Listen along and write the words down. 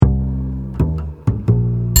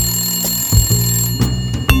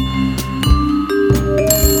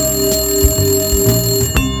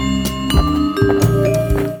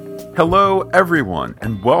Hello, everyone,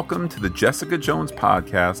 and welcome to the Jessica Jones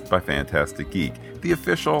podcast by Phantastic Geek, the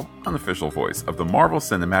official, unofficial voice of the Marvel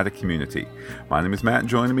Cinematic community. My name is Matt, and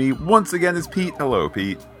joining me once again is Pete. Hello,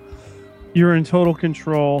 Pete. You're in total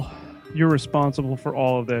control. You're responsible for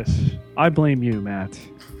all of this. I blame you, Matt.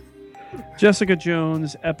 Jessica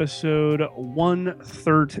Jones, episode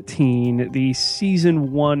 113, the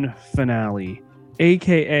season 1 finale,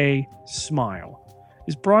 aka Smile,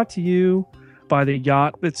 is brought to you by the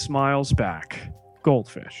yacht that smiles back,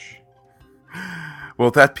 Goldfish. Well,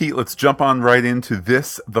 with that, Pete, let's jump on right into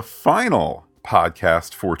this, the final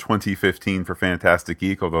podcast for 2015 for Phantastic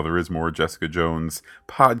Geek, although there is more Jessica Jones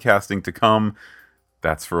podcasting to come.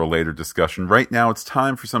 That's for a later discussion. Right now, it's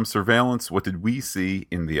time for some surveillance. What did we see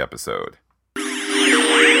in the episode?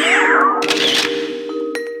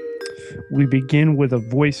 We begin with a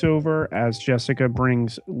voiceover as Jessica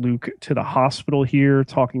brings Luke to the hospital here,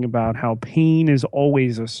 talking about how pain is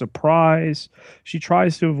always a surprise. She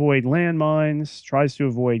tries to avoid landmines, tries to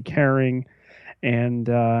avoid caring, and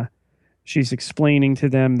she's explaining to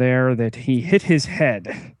them there that he hit his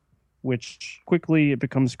head, which quickly it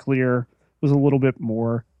becomes clear was a little bit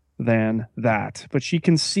more than that. But she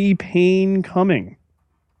can see pain coming,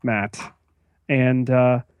 Matt. And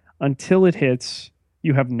until it hits,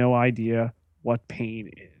 you have no idea what pain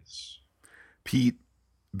is. Pete,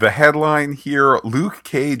 the headline here, Luke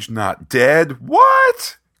Cage not dead?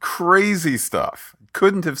 What? Crazy stuff.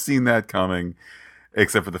 Couldn't have seen that coming,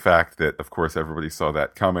 except for the fact that, of course, everybody saw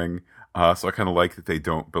that coming. So I kind of like that they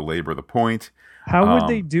don't belabor the point. How would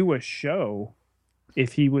they do a show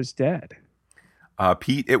if he was dead?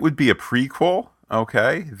 Pete, it would be a prequel.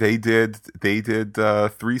 Okay, they did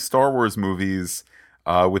 3 Star Wars movies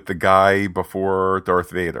with the guy before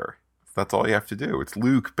Darth Vader. That's all you have to do. It's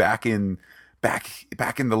Luke back in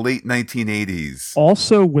the late 1980s.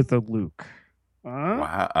 Also with a Luke.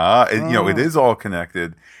 Wow. It is all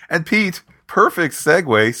connected. And Pete, perfect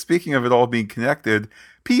segue. Speaking of it all being connected,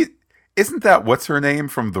 Pete, isn't that what's her name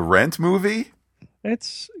from the Rent movie?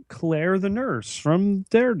 It's Claire the nurse from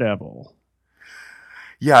Daredevil.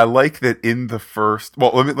 Yeah, I like that in the first...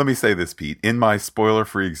 Well, let me say this, Pete. In my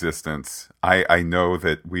spoiler-free existence, I know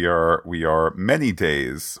that we are many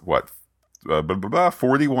days,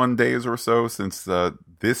 41 days or so since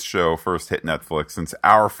this show first hit Netflix, since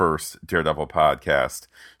our first Daredevil podcast.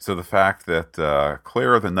 So the fact that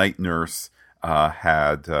Claire the night nurse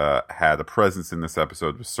had a presence in this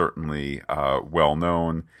episode was certainly well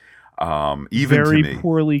known. Even very to me,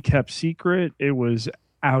 poorly kept secret. It was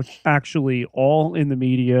actually all in the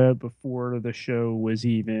media before the show was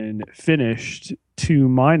even finished. To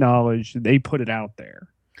my knowledge, they put it out there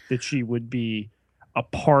that she would be a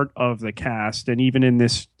part of the cast, and even in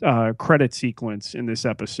this credit sequence in this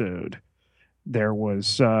episode, there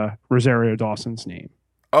was Rosario Dawson's name.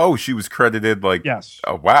 Oh, she was credited like... Yes.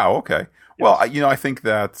 Oh, wow, okay. Yes. Well, I think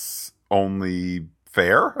that's only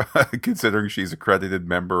fair, considering she's a credited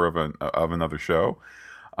member of another show.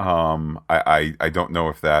 I don't know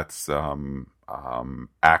if that's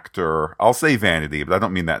actor... I'll say vanity, but I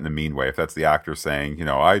don't mean that in a mean way. If that's the actor saying,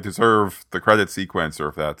 I deserve the credit sequence, or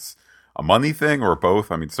if that's a money thing, or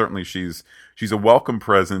both. I mean, certainly she's a welcome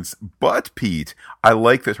presence. But, Pete, I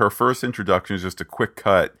like that her first introduction is just a quick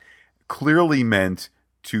cut, clearly meant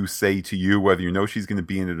to say to you, whether you know she's going to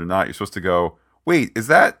be in it or not, you're supposed to go, wait, is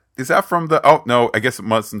that from the... Oh, no, I guess it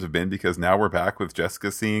mustn't have been, because now we're back with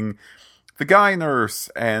Jessica seeing the guy nurse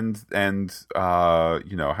and how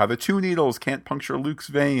the 2 needles can't puncture Luke's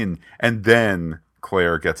vein, and then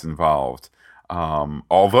Claire gets involved.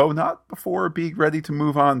 Although not before being ready to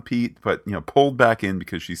move on, Pete, but pulled back in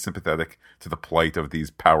because she's sympathetic to the plight of these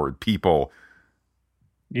powered people.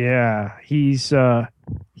 Yeah, he's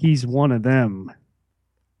one of them.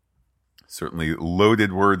 Certainly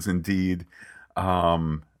loaded words indeed.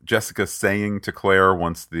 Jessica saying to Claire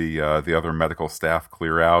once the other medical staff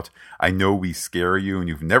clear out, "I know we scare you and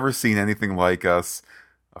you've never seen anything like us."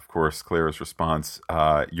 Of course, Claire's response,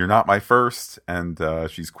 "You're not my first," and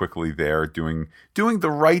she's quickly there doing the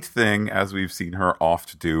right thing, as we've seen her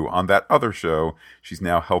oft do on that other show. She's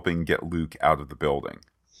now helping get Luke out of the building.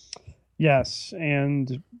 Yes,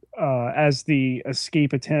 and as the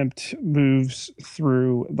escape attempt moves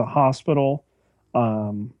through the hospital,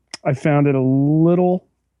 I found it a little,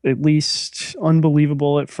 at least,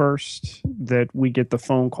 unbelievable at first that we get the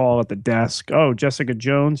phone call at the desk. "Oh, Jessica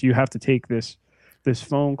Jones, you have to take this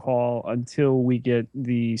phone call," until we get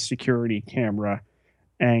the security camera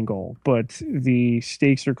angle. But the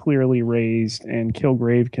stakes are clearly raised, and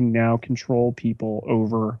Kilgrave can now control people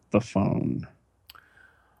over the phone.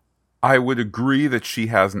 I would agree that she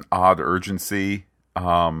has an odd urgency.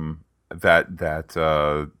 That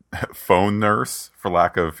phone nurse, for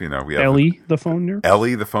lack of, we have Ellie, the phone nurse.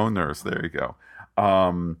 Ellie, the phone nurse. There you go.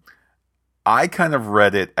 I kind of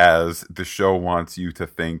read it as the show wants you to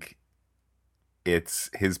think it's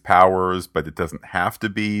his powers, but it doesn't have to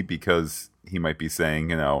be, because he might be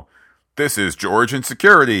saying, this is George in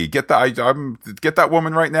security. Get that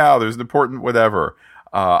woman right now. There's an important whatever.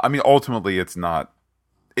 Ultimately, it's not.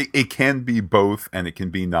 It can be both, and it can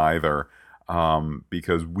be neither,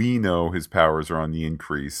 because we know his powers are on the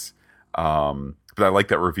increase. But I like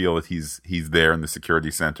that reveal that he's there in the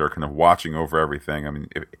security center, kind of watching over everything.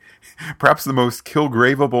 Perhaps the most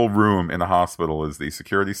Kilgraveable room in a hospital is the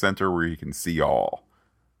security center, where he can see all.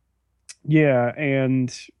 Yeah,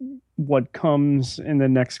 and what comes in the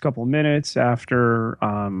next couple minutes after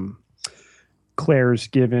Claire's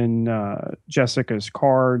given Jessica's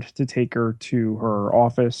card to take her to her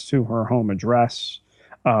office, to her home address,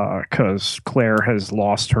 because Claire has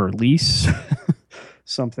lost her lease.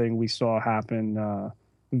 Something we saw happen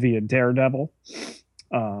via Daredevil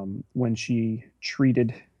when she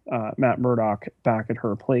treated Matt Murdock back at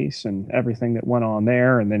her place, and everything that went on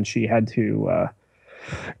there. And then she had to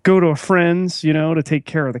go to a friend's, to take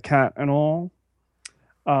care of the cat and all.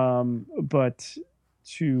 But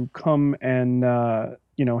to come and,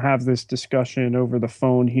 have this discussion over the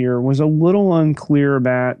phone here was a little unclear.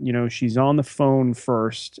 Matt, she's on the phone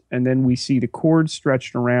first, and then we see the cord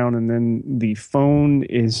stretched around, and then the phone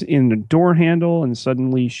is in the door handle, and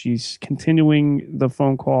suddenly she's continuing the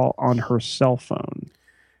phone call on her cell phone.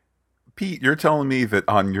 Pete, you're telling me that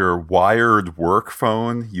on your wired work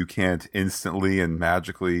phone, you can't instantly and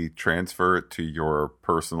magically transfer it to your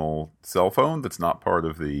personal cell phone that's not part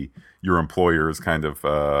of your employer's kind of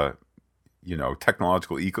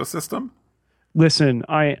technological ecosystem? Listen,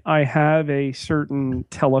 I have a certain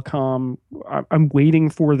telecom. I'm waiting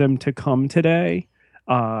for them to come today,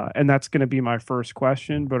 and that's going to be my first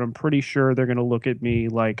question. But I'm pretty sure they're going to look at me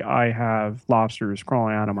like I have lobsters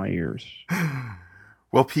crawling out of my ears.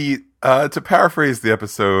 Well, Pete, to paraphrase the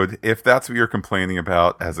episode, if that's what you're complaining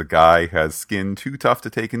about as a guy who has skin too tough to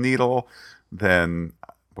take a needle, then,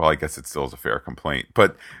 well, I guess it still is a fair complaint.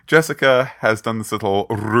 But Jessica has done this little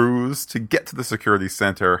ruse to get to the security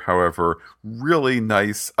center. However, really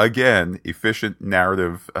nice, again, efficient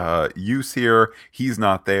narrative use here. He's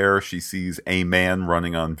not there. She sees a man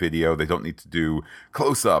running on video. They don't need to do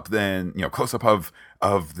close-up, then, close-up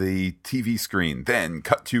of the TV screen, then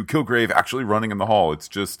cut to Kilgrave actually running in the hall. It's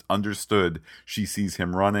just understood. She sees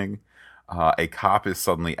him running. A cop is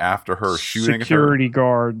suddenly after her, shooting at her. Security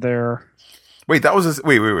guard there. Wait, that was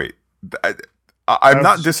wait. I'm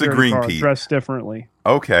not disagreeing, Pete. Dressed differently.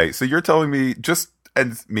 Okay, so you're telling me,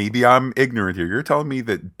 and maybe I'm ignorant here, you're telling me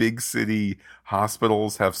that big city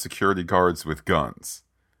hospitals have security guards with guns?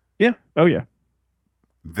 Yeah. Oh, yeah.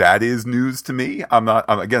 That is news to me. I'm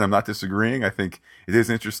not disagreeing. I think it is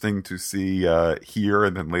interesting to see here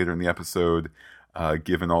and then later in the episode,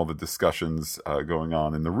 given all the discussions going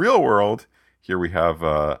on in the real world. Here we have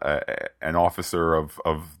an officer of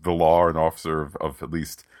the law, an officer of at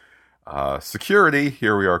least security.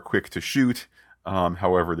 Here we are quick to shoot.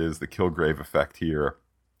 However, it is the Kilgrave effect here.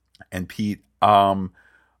 And Pete,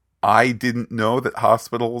 I didn't know that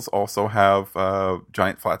hospitals also have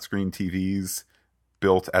giant flat screen TVs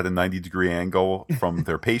built at a 90-degree angle from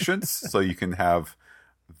their patients, so you can have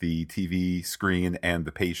the TV screen and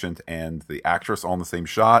the patient and the actress all in the same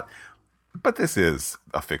shot. But this is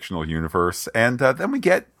a fictional universe. And then we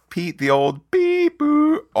get Pete, the old beep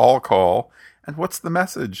boo all call. And what's the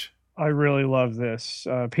message? I really love this.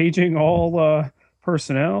 Paging all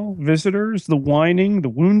personnel, visitors, the whining, the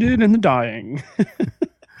wounded, and the dying.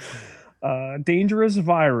 Dangerous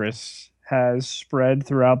virus has spread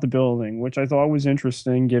throughout the building, which I thought was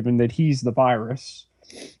interesting given that he's the virus.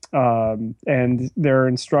 And they're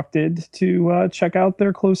instructed to check out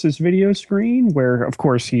their closest video screen, where, of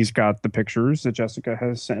course, he's got the pictures that Jessica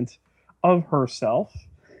has sent of herself.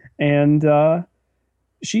 And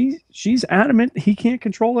she's adamant he can't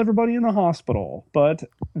control everybody in the hospital. But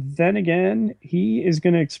then again, he is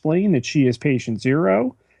going to explain that she is patient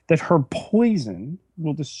zero, that her poison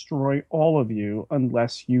will destroy all of you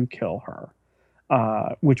unless you kill her.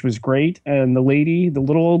 Which was great. And the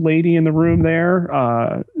little old lady in the room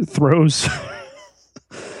there, throws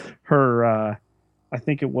her, I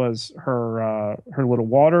think it was her little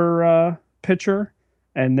water pitcher.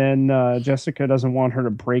 And then Jessica doesn't want her to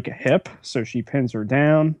break a hip, so she pins her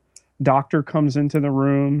down. Doctor comes into the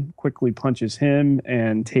room, quickly punches him,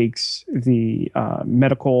 and takes the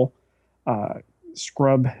medical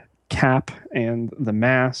scrub cap and the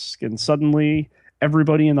mask. And suddenly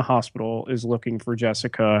everybody in the hospital is looking for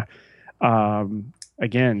Jessica.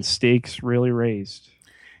 Again, stakes really raised.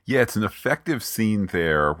 Yeah, it's an effective scene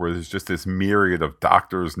there where there's just this myriad of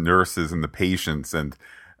doctors, nurses, and the patients, and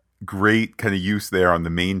great kind of use there on the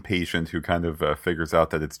main patient who kind of figures out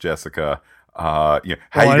that it's Jessica. How Well, you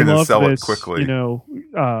I going to love sell it this. quickly?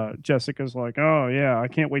 Jessica's like, oh yeah, I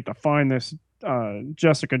can't wait to find this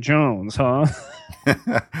Jessica Jones, huh?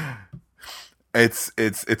 It's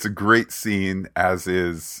a great scene, as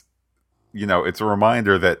is, it's a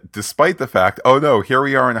reminder that despite the fact, oh no, here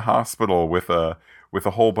we are in a hospital with a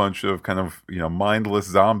whole bunch of kind of, mindless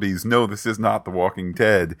zombies. No, this is not The Walking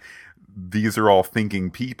Dead. These are all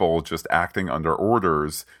thinking people just acting under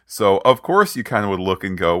orders. So of course you kind of would look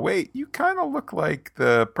and go, wait, you kind of look like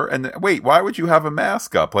and wait, why would you have a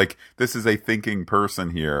mask up? Like, this is a thinking person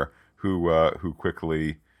here who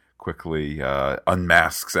quickly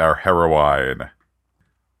unmasks our heroine.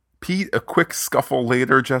 Pete, a quick scuffle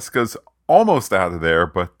later, Jessica's almost out of there,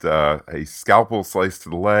 but a scalpel slice to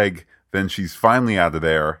the leg. Then she's finally out of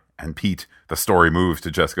there, and Pete, the story moves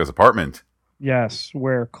to Jessica's apartment. Yes,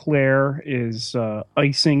 where Claire is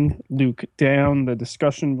icing Luke down. The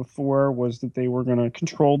discussion before was that they were going to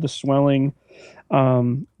control the swelling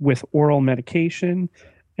with oral medication.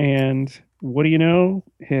 And what do you know?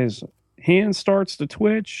 His hand starts to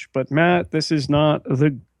twitch. But Matt, this is not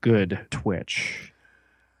the good twitch.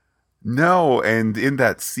 No, and in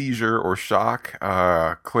that seizure or shock,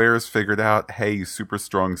 Claire's figured out, hey, super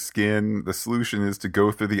strong skin. The solution is to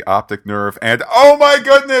go through the optic nerve, and oh my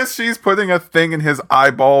goodness, she's putting a thing in his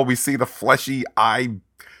eyeball. We see the fleshy eye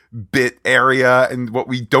bit area, and what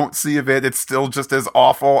we don't see of it, it's still just as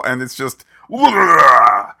awful, and it's just Little bit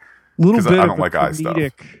I of don't a like eye stuff.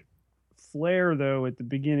 comedic flair, though, at the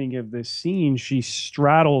beginning of this scene. She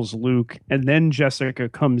straddles Luke, and then Jessica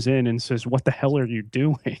comes in and says, "What the hell are you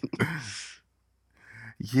doing?"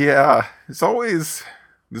 Yeah, there's always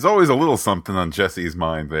a little something on Jesse's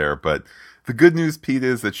mind there, but the good news, Pete,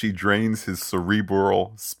 is that she drains his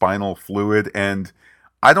cerebral spinal fluid, and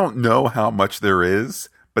I don't know how much there is,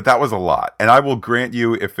 but that was a lot. And I will grant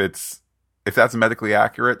you, if that's medically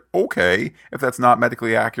accurate, okay. If that's not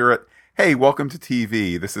medically accurate, hey, welcome to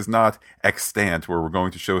TV. This is not extant, where we're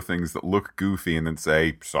going to show things that look goofy and then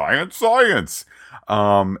say, science, science.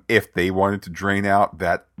 If they wanted to drain out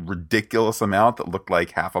that ridiculous amount that looked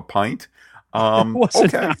like half a pint, It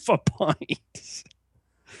wasn't okay. half a pint.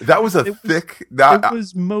 That was It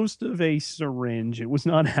was most of a syringe. It was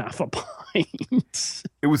not half a pint.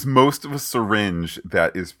 It was most of a syringe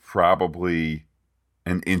that is probably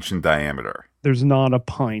an inch in diameter. There's not a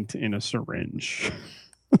pint in a syringe.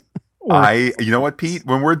 You know what, Pete?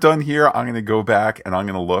 When we're done here, I'm going to go back and I'm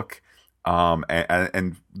going to look.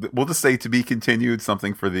 And we'll just say to be continued,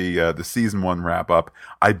 something for the season 1 wrap up.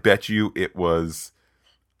 I bet you it was,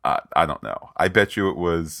 I don't know. I bet you it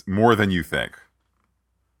was more than you think.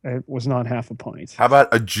 It was not half a pint. How about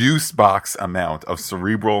a juice box amount of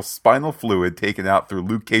cerebral spinal fluid taken out through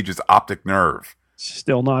Luke Cage's optic nerve?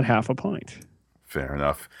 Still not half a pint. Fair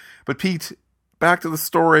enough. But Pete, back to the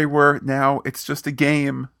story where now it's just a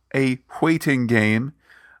game, a waiting game.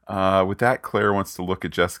 With that, Claire wants to look at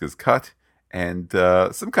Jessica's cut, and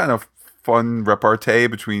some kind of fun repartee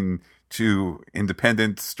between two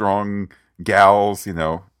independent, strong gals,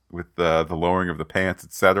 with the lowering of the pants,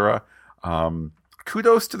 etc.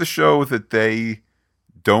 Kudos to the show that they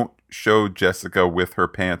don't show Jessica with her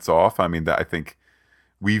pants off. I mean, I think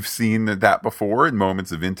we've seen that before in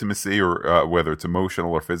moments of intimacy, or whether it's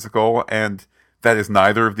emotional or physical, and that is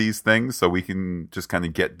neither of these things. So we can just kind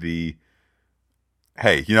of get the,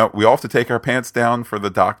 hey, we all have to take our pants down for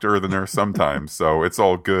the doctor or the nurse sometimes. So it's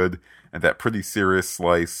all good. And that pretty serious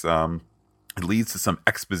slice, it leads to some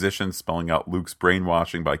exposition spelling out Luke's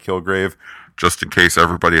brainwashing by Kilgrave, just in case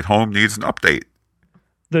everybody at home needs an update.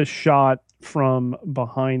 The shot from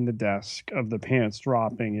behind the desk of the pants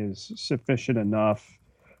dropping is sufficient enough.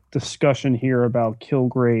 Discussion here about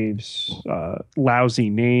Kilgrave's lousy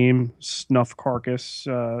name, Snuff Carcass,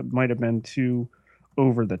 might have been too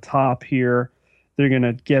over the top here. They're going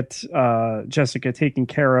to get Jessica taken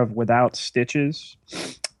care of without stitches.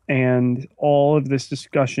 And all of this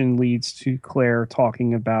discussion leads to Claire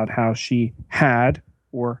talking about how she had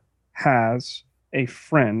or has a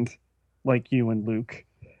friend like you and Luke,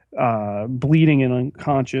 bleeding and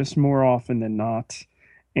unconscious more often than not,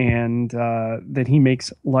 and that he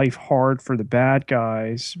makes life hard for the bad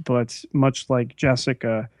guys. But much like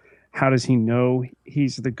Jessica, how does he know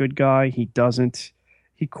he's the good guy? He doesn't.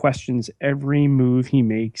 He questions every move he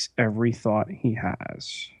makes, every thought he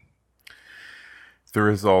has. There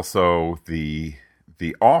is also the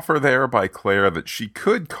offer there by Claire that she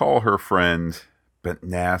could call her friend But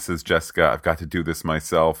Nass says, Jessica, I've got to do this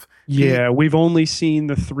myself. Pete, Yeah, we've only seen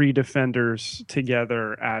the three defenders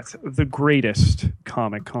together at the greatest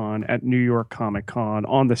Comic Con, at New York Comic Con,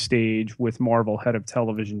 on the stage with Marvel head of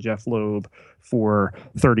television Jeff Loeb for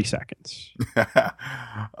 30 seconds. a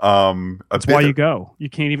That's why bit you go. You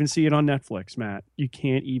can't even see it on Netflix, Matt. You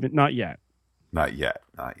can't even, not yet. Not yet,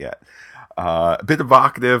 not yet. A bit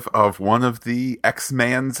evocative of one of the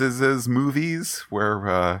X-Men's movies where,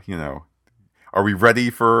 are we ready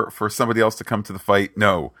for somebody else to come to the fight?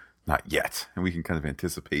 No, not yet. And we can kind of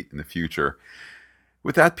anticipate in the future.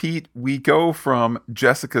 With that, Pete, we go from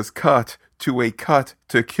Jessica's cut to a cut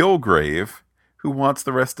to Kilgrave, who wants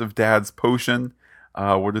the rest of Dad's potion.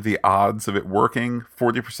 What are the odds of it working?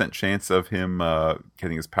 40% chance of him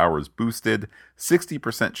getting his powers boosted,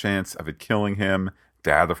 60% chance of it killing him.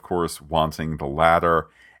 Dad, of course, wanting the latter.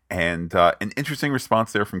 And an interesting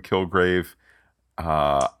response there from Kilgrave.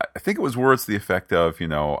 I think it was words to the effect of,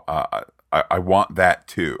 I want that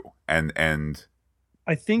too. And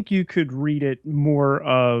I think you could read it more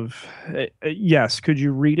of, yes, could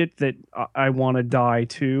you read it that I want to die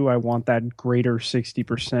too? I want that greater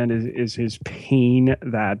 60%. Is his pain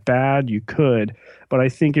that bad? You could, but I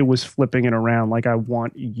think it was flipping it around like, I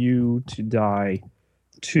want you to die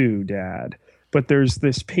too, Dad. But there's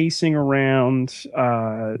this pacing around.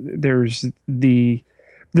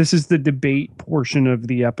 This is the debate portion of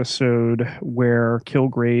the episode where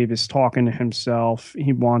Kilgrave is talking to himself.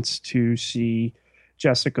 He wants to see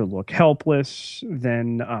Jessica look helpless.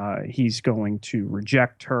 Then he's going to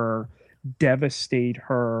reject her, devastate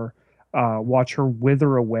her, watch her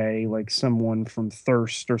wither away like someone from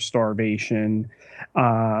thirst or starvation.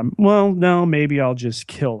 Well, no, maybe I'll just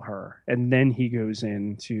kill her. And then he goes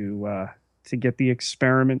in to get the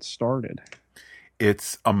experiment started.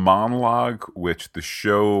 it's a monologue which the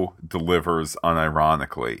show delivers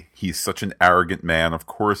unironically. He's such an arrogant man. Of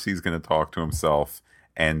course, he's going to talk to himself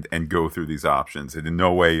and go through these options. It in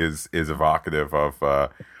no way is evocative of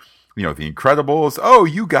the Incredibles. Oh,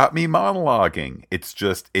 you got me monologuing. It's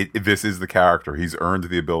just this is the character. He's earned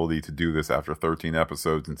the ability to do this after 13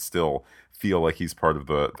 episodes and still feel like he's part of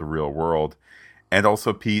the real world. And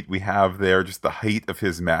also, Pete, we have there just the height of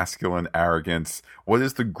his masculine arrogance. What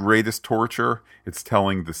is the greatest torture? It's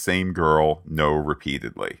telling the same girl no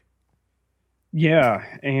repeatedly. Yeah,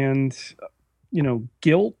 and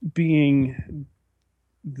guilt being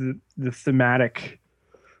the thematic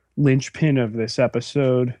linchpin of this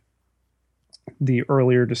episode. The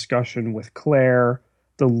earlier discussion with Claire,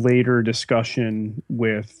 the later discussion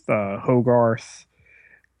with Hogarth.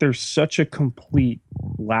 There's such a complete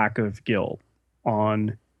lack of guilt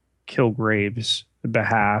on Kilgrave's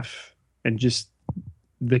behalf, and just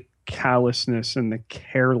the callousness and the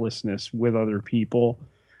carelessness with other people.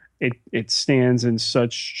 It stands in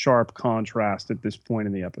such sharp contrast at this point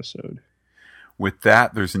in the episode. With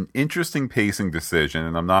that, there's an interesting pacing decision,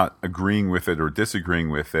 and I'm not agreeing with it or disagreeing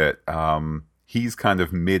with it. He's kind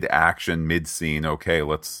of mid-action, mid-scene. Okay,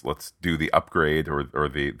 let's do the upgrade or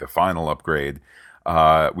the final upgrade.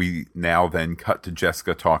 We now then cut to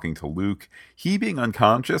Jessica talking to Luke. He being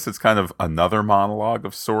unconscious, it's kind of another monologue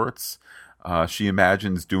of sorts. She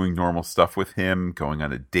imagines doing normal stuff with him, going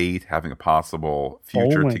on a date, having a possible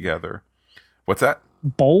future Bowling. together. What's that?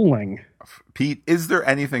 Bowling. Pete, is there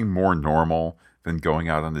anything more normal than going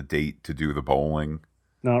out on a date to do the bowling?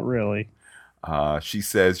 Not really. She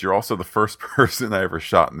says, "You're also the first person I ever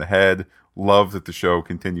shot in the head." Love that the show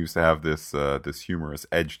continues to have this humorous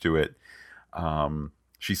edge to it.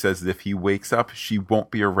 She says that if he wakes up, she won't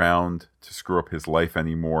be around to screw up his life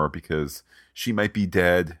anymore because she might be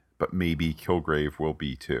dead, but maybe Kilgrave will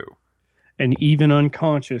be too. And even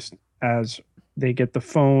unconscious, as they get the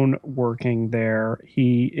phone working there,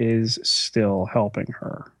 he is still helping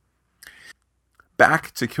her.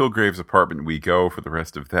 Back to Kilgrave's apartment we go for the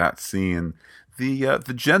rest of that scene.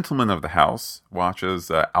 The gentleman of the house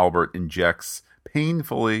watches Albert injects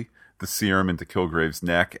painfully the serum into Kilgrave's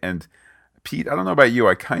neck. And Pete, I don't know about you,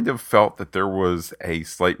 I kind of felt that there was a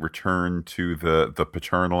slight return to the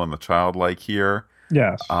paternal and the childlike here.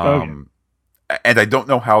 Yes. And I don't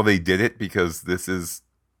know how they did it, because this is...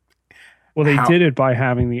 Well, they did it by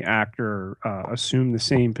having the actor assume the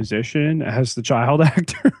same position as the child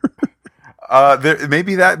actor.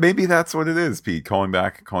 Maybe that's what it is, Pete. Calling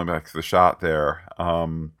back to the shot there.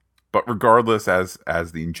 But regardless, as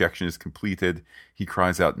the injection is completed, he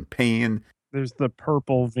cries out in pain. There's the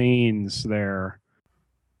purple veins there.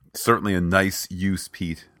 Certainly a nice use,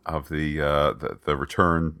 Pete, of the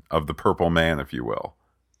return of the purple man, if you will.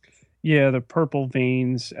 Yeah, the purple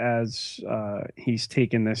veins as he's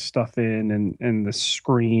taking this stuff in, and the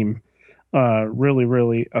scream, really,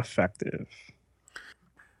 really effective.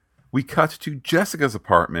 We cut to Jessica's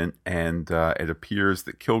apartment, and it appears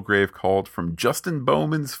that Kilgrave called from Justin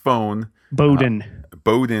Bowman's phone. Bowden.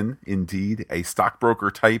 Bowden, indeed, a stockbroker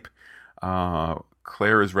type.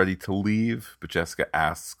 Claire is ready to leave, but Jessica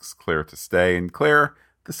asks Claire to stay. And Claire,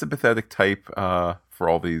 the sympathetic type for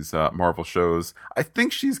all these Marvel shows, I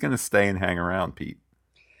think she's going to stay and hang around, Pete.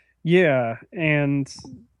 Yeah, and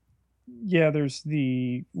yeah, there's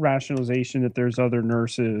the rationalization that there's other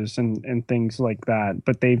nurses and things like that,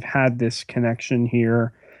 but they've had this connection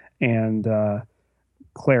here, and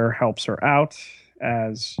Claire helps her out.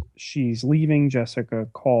 As she's leaving, Jessica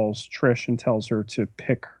calls Trish and tells her to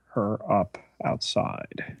pick her up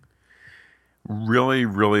outside. Really,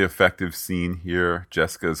 really effective scene here.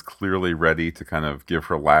 Jessica is clearly ready to kind of give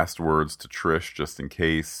her last words to Trish just in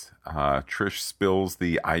case. Trish spills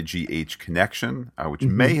the IGH connection, which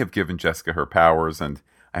may have given Jessica her powers. And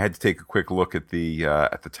I had to take a quick look at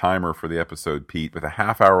the timer for the episode, Pete, with a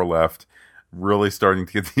half hour left. Really starting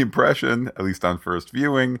to get the impression, at least on first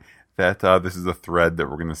viewing, that this is a thread that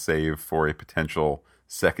we're going to save for a potential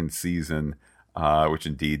second season, which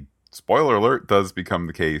indeed, spoiler alert, does become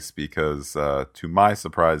the case because, to my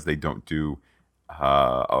surprise, they don't do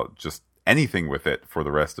just anything with it for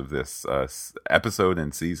the rest of this episode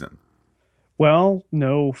and season. Well,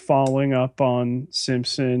 no following up on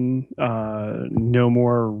Simpson, no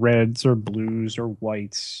more reds or blues or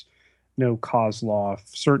whites, no Kozlov.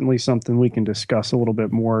 Certainly something we can discuss a little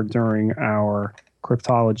bit more during our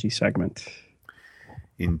cryptology segment.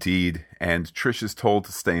 Indeed. And Trish is told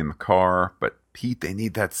to stay in the car, but Pete, they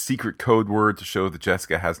need that secret code word to show that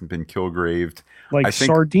Jessica hasn't been Kilgraved. Like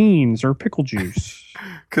sardines or pickle juice.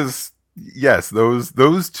 Because, yes,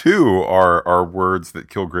 those two are words that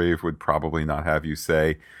Kilgrave would probably not have you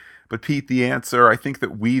say. But Pete, the answer, I think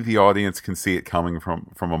that we, the audience, can see it coming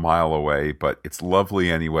from a mile away, but it's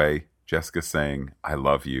lovely anyway. Jessica saying, "I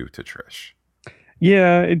love you" to Trish.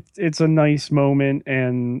 Yeah, it's a nice moment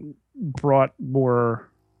and brought more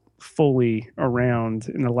fully around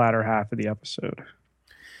in the latter half of the episode.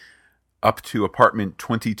 Up to apartment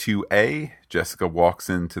 22A, Jessica walks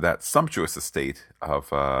into that sumptuous estate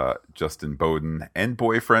of Justin Bowden and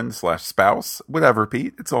boyfriend/spouse, whatever,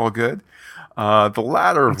 Pete. It's all good. The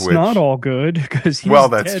latter of it's which... not all good, because he's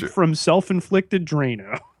that's dead true. From self-inflicted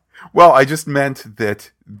Drano. Well, I just meant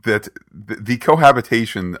that the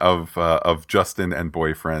cohabitation of Justin and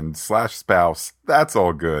boyfriend/spouse, that's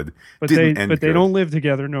all good. But they don't live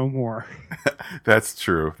together no more. That's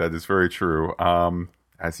true. That is very true.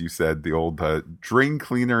 As you said, the old drain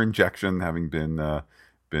cleaner injection having been the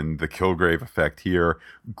Kilgrave effect here.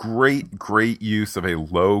 Great use of a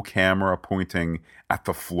low camera pointing at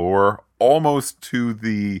the floor, almost to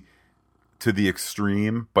the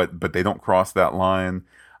extreme, but they don't cross that line.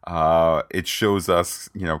 It shows us,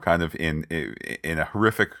 kind of in a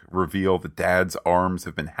horrific reveal, the dad's arms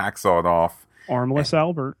have been hacksawed off. Armless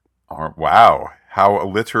Albert. Wow, how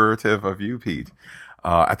alliterative of you, Pete.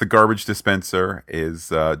 At the garbage dispenser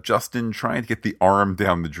is Justin trying to get the arm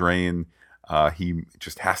down the drain. He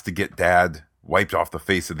just has to get dad wiped off the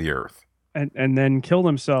face of the earth. And then kill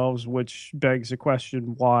themselves, which begs the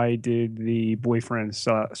question, why did the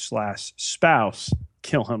boyfriend/spouse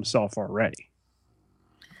kill himself already?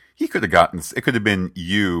 He could have it could have been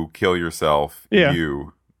you kill yourself,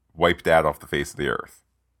 you wipe dad off the face of the earth.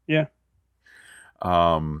 Yeah.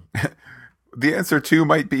 The answer too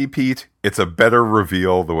might be, Pete, it's a better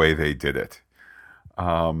reveal the way they did it.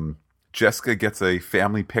 Jessica gets a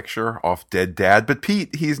family picture off dead dad, but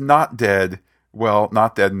Pete, he's not dead. Well,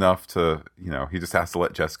 not dead enough to, he just has to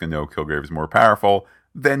let Jessica know Kilgrave is more powerful.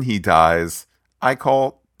 Then he dies. I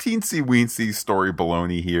call teensy weensy story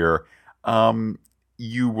baloney here.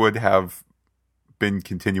 You would have been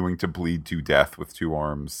continuing to bleed to death with two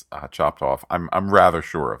arms chopped off. I'm rather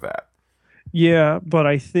sure of that. Yeah, but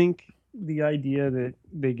I think the idea that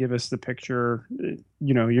they give us the picture,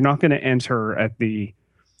 you're not going to enter at the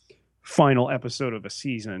final episode of a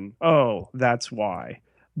season. Oh, that's why.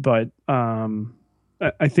 But I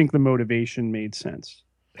think the motivation made sense.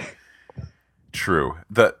 True.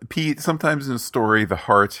 Pete, sometimes in a story, the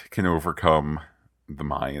heart can overcome the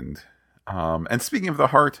mind. And speaking of the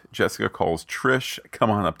heart, Jessica calls Trish, come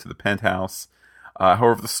on up to the penthouse.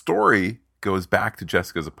 However, the story goes back to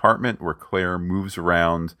Jessica's apartment, where Claire moves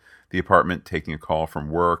around the apartment taking a call from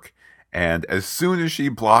work. And as soon as she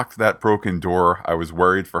blocked that broken door, I was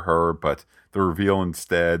worried for her, but the reveal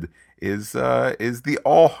instead is the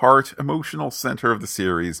all-heart emotional center of the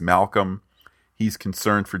series, Malcolm. He's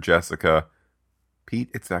concerned for Jessica. Pete,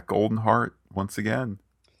 it's that golden heart once again.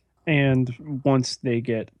 And once they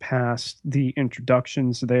get past the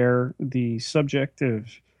introductions there, the subject of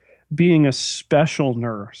being a special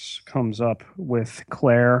nurse comes up with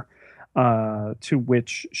Claire, to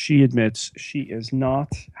which she admits she is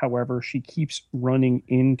not. However, she keeps running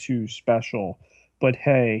into special. But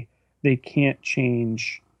hey, they can't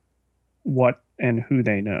change what and who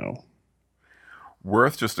they know.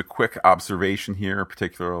 Worth just a quick observation here,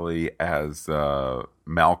 particularly as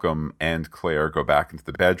Malcolm and Claire go back into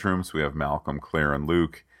the bedrooms. We have Malcolm, Claire, and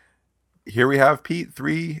Luke. Here we have Pete,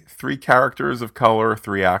 three characters of color,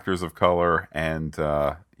 three actors of color, and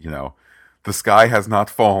the sky has not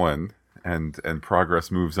fallen, and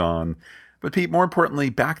progress moves on. But Pete, more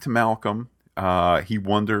importantly, back to Malcolm. He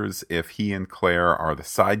wonders if he and Claire are the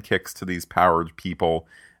sidekicks to these powered people,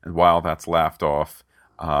 and while that's laughed off,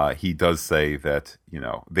 he does say that,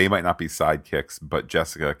 they might not be sidekicks, but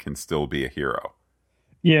Jessica can still be a hero.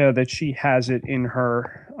 Yeah, that she has it in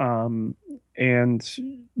her. And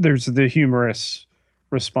there's the humorous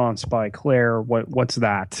response by Claire. What's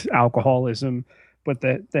that? Alcoholism. But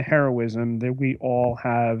the heroism that we all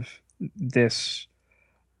have this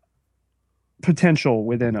potential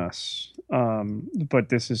within us. But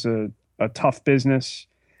this is a tough business.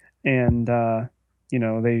 And,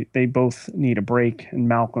 they both need a break. And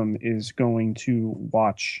Malcolm is going to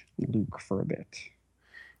watch Luke for a bit.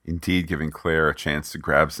 Indeed, giving Claire a chance to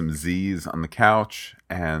grab some Z's on the couch,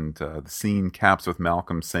 and the scene caps with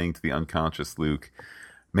Malcolm saying to the unconscious Luke,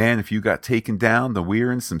 "Man, if you got taken down, then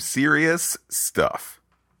we're in some serious stuff."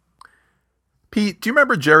 Pete, do you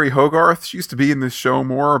remember Jerry Hogarth? She used to be in this show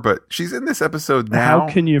more, but she's in this episode now. How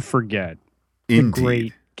can you forget Indeed. The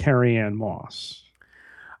great Carrie Ann Moss?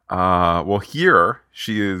 Well, here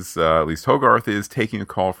she is, at least Hogarth is, taking a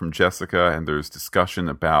call from Jessica, and there's discussion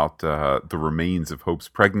about the remains of Hope's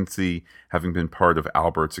pregnancy having been part of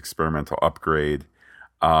Albert's experimental upgrade.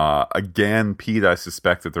 Again, Pete, I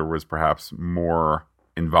suspect that there was perhaps more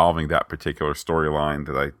involving that particular storyline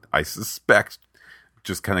that I suspect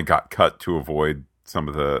just kind of got cut to avoid some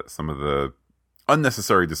of the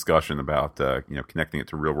unnecessary discussion about connecting it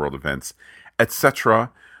to real world events,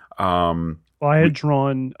 etc. Well, I had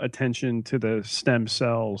drawn attention to the stem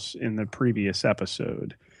cells in the previous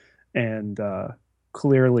episode, and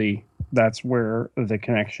clearly that's where the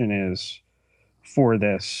connection is for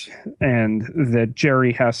this, and that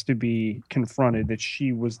Jerry has to be confronted that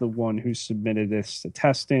she was the one who submitted this to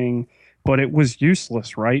testing, but it was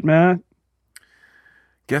useless, right, Matt?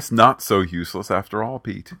 Guess not so useless after all,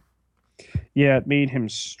 Pete. Yeah, it made him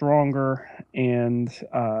stronger, and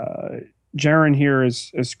Jaren here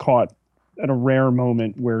is caught at a rare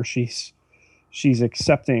moment where she's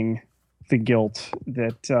accepting the guilt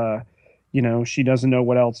that she doesn't know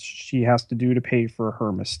what else she has to do to pay for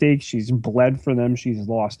her mistakes. She's bled for them. She's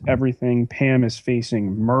lost everything. Pam is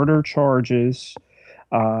facing murder charges.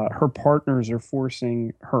 Her partners are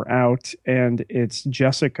forcing her out, and it's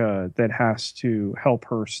Jessica that has to help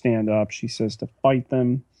her stand up. She says to fight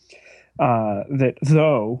them. That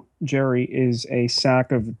though Jerry is a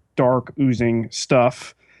sack of dark oozing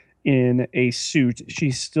stuff in a suit,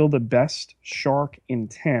 she's still the best shark in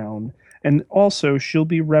town. And also, she'll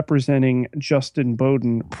be representing Justin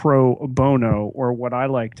Bowden pro bono, or what I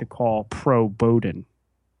like to call pro Bowden.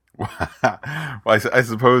 Well, I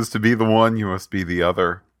suppose to be the one, you must be the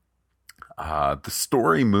other. The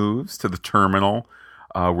story moves to the terminal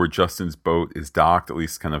where Justin's boat is docked, at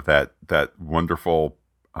least kind of that wonderful,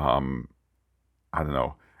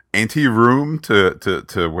 anti-room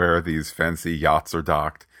to where these fancy yachts are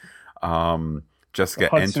docked. Jessica the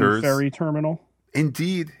Hudson enters Ferry Terminal.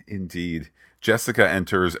 Indeed. Jessica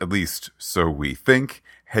enters, at least so we think,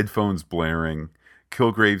 headphones blaring.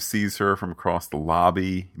 Kilgrave sees her from across the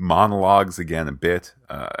lobby, monologues again a bit.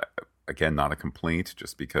 Again, not a complaint,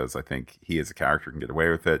 just because I think he as a character can get away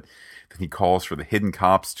with it. Then he calls for the hidden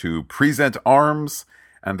cops to present arms,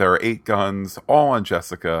 and there are 8 guns, all on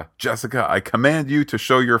Jessica. Jessica, I command you to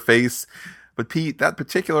show your face. But Pete, that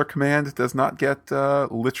particular command does not get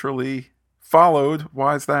literally followed.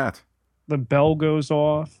 Why is that? The bell goes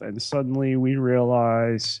off, and suddenly we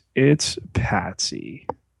realize it's Patsy.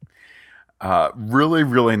 Really,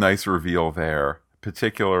 really nice reveal there.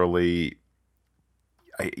 Particularly,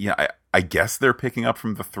 I guess they're picking up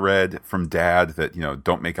from the thread from Dad that,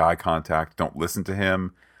 don't make eye contact, don't listen to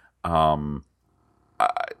him.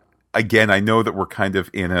 Again, I know that we're kind of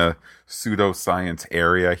in a pseudoscience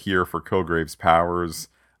area here for Kilgrave's powers.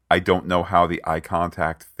 I don't know how the eye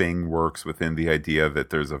contact thing works within the idea that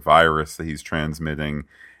there's a virus that he's transmitting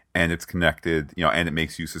and it's connected, and it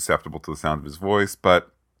makes you susceptible to the sound of his voice.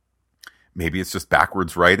 But maybe it's just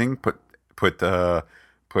backwards writing. Put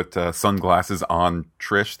sunglasses on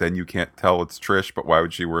Trish, then you can't tell it's Trish. But why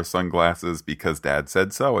would she wear sunglasses? Because Dad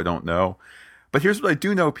said so. I don't know. But here's what I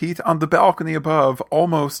do know, Pete. On the balcony above,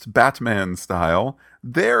 almost Batman style,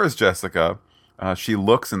 there is Jessica. She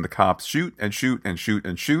looks and the cops shoot and shoot and shoot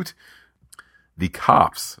and shoot. The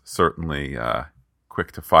cops certainly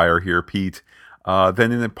quick to fire here, Pete.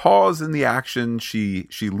 Then in a pause in the action, she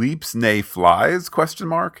leaps, nay flies, question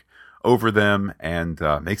mark, over them and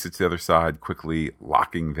makes it to the other side, quickly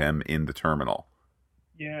locking them in the terminal.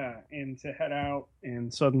 Yeah, and to head out,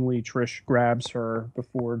 and suddenly Trish grabs her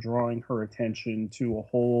before drawing her attention to a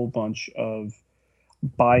whole bunch of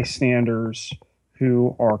bystanders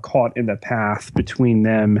who are caught in the path between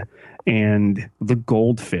them and the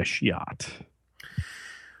goldfish yacht.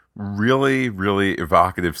 Really, really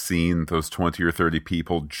evocative scene. Those 20 or 30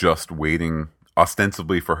 people just waiting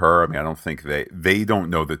ostensibly for her. I mean, I don't think they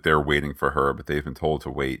don't know that they're waiting for her, but they've been told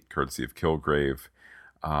to wait, courtesy of Kilgrave.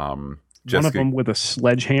 One of them with a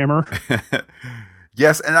sledgehammer.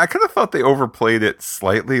 Yes, and I kind of thought they overplayed it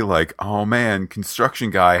slightly, like, oh man,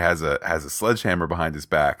 construction guy has a sledgehammer behind his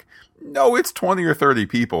back. No, it's 20 or 30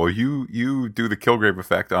 people. You do the Kilgrave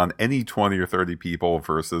effect on any 20 or 30 people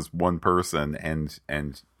versus one person,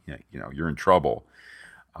 and you're in trouble.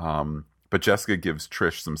 But Jessica gives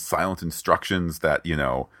Trish some silent instructions that,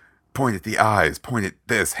 point at the eyes, point at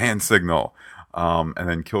this, hand signal. And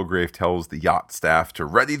then Kilgrave tells the yacht staff to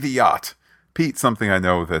ready the yacht. Pete, something I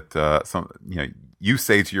know that you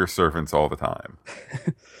say to your servants all the time.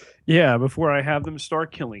 Yeah, before I have them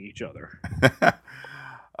start killing each other.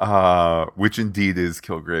 Which indeed is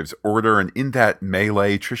Kilgrave's order. And in that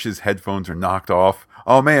melee, Trish's headphones are knocked off.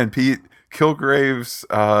 Oh man, Pete, Kilgrave's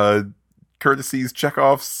courtesies,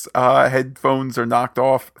 Chekhov's headphones are knocked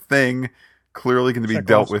off thing. Clearly going to be Chekhov's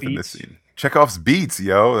dealt with beats. in this scene. Chekhov's beats,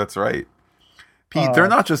 yo, that's right. Pete, they're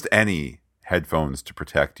not just any headphones to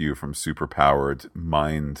protect you from superpowered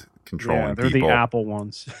mind controlling they're people. the Apple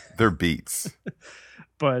ones. They're Beats.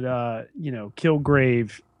 But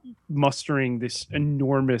Kilgrave mustering this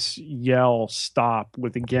enormous yell stop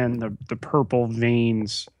with again the purple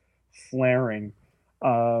veins flaring.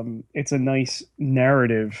 It's a nice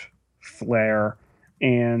narrative flare,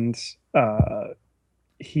 and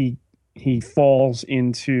he falls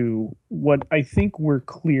into what I think we're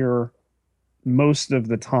clear most of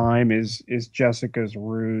the time is Jessica's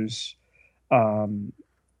ruse.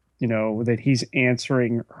 That he's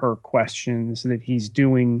answering her questions, that she's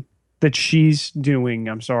doing,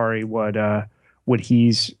 what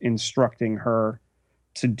he's instructing her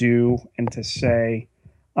to do and to say,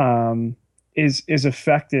 is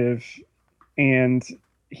effective, and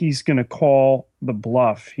he's going to call the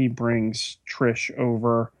bluff. He brings Trish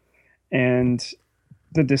over, and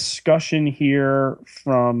the discussion here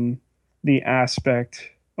from the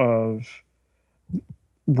aspect of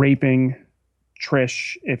raping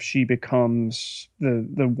Trish if she becomes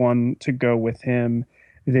the one to go with him,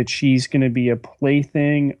 that she's going to be a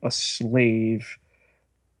plaything, a slave,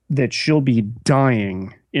 that she'll be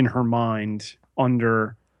dying in her mind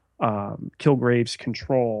under Kilgrave's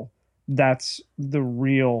control. That's the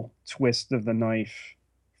real twist of the knife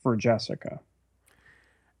for Jessica.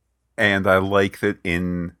 And I like that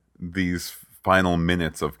in these final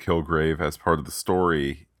minutes of Kilgrave as part of the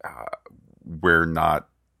story, we're not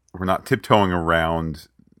tiptoeing around,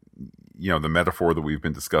 the metaphor that we've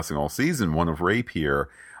been discussing all season, one of rape here,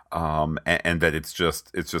 and that it's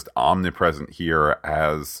just omnipresent here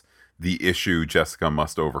as the issue Jessica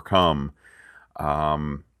must overcome.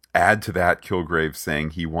 Add to that Kilgrave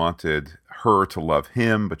saying he wanted her to love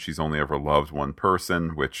him, but she's only ever loved one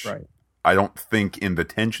person, which Right. I don't think in the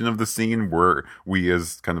tension of the scene where we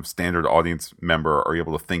as kind of standard audience member are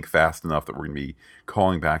able to think fast enough that we're going to be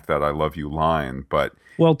calling back that I love you line. But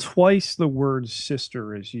Well, twice the word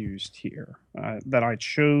sister is used here. That I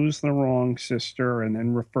chose the wrong sister, and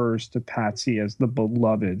then refers to Patsy as the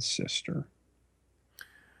beloved sister.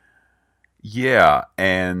 yeah,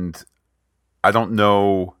 and I don't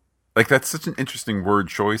know, like that's such an interesting word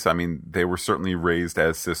choice. I mean, they were certainly raised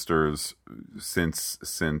as sisters since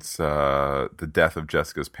the death of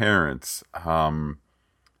Jessica's parents.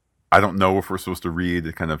 I don't know if we're supposed to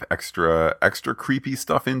read kind of extra creepy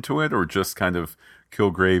stuff into it, or just kind of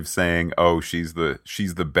Kilgrave saying, "Oh, she's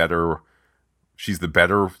the better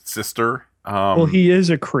sister." Well, he is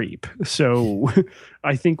a creep, so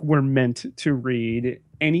I think we're meant to read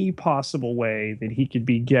any possible way that he could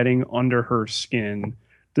be getting under her skin,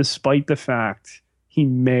 despite the fact he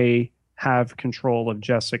may have control of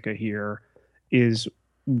Jessica here, is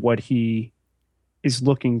what he is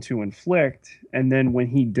looking to inflict. And then when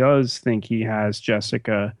he does think he has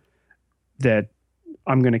Jessica, that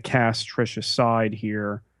I'm going to cast Trish aside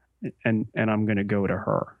here, and I'm going to go to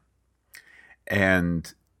her.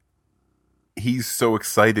 And he's so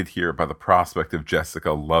excited here by the prospect of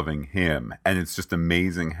Jessica loving him. And it's just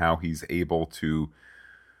amazing how he's able to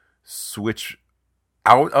switch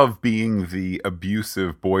out of being the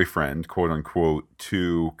abusive boyfriend, quote unquote,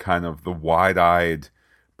 to kind of the wide-eyed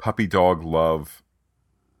puppy dog love,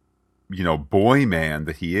 boy man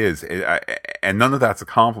that he is. And none of that's a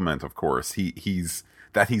compliment, of course. He's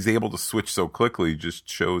able to switch so quickly just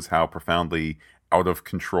shows how profoundly out of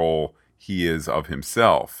control he is of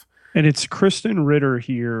himself. And it's Kristen Ritter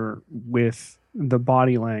here with the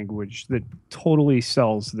body language that totally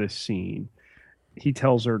sells this scene. He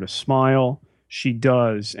tells her to smile. She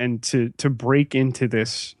does. And to break into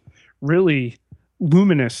this really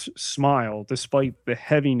luminous smile, despite the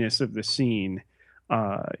heaviness of the scene,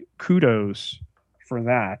 kudos for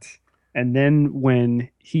that. And then when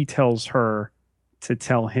he tells her to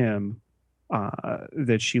tell him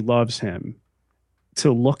that she loves him,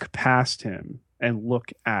 to look past him and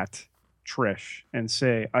look at Trish and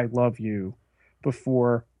say, I love you,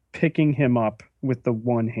 before picking him up with the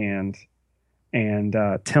one hand and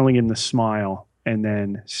telling him to smile and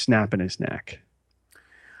then snapping his neck.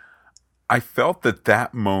 I felt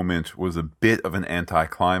that moment was a bit of an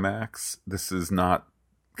anticlimax. This is not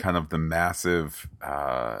kind of the massive,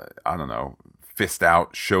 fist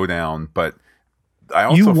out showdown, but I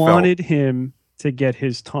also wanted him to get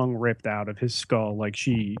his tongue ripped out of his skull, like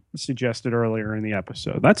she suggested earlier in the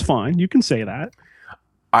episode. That's fine. You can say that.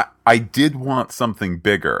 I did want something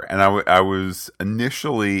bigger, and I was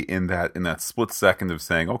initially in that split second of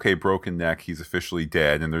saying, okay, broken neck, he's officially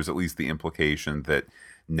dead, and there's at least the implication that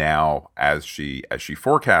now, as she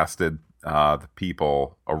forecasted, the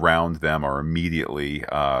people around them are immediately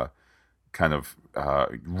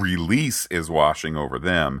release is washing over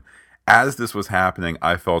them. As this was happening,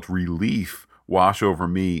 I felt relief wash over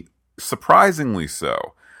me, surprisingly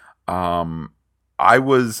so. I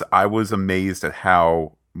was amazed at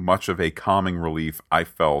how much of a calming relief I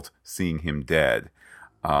felt seeing him dead.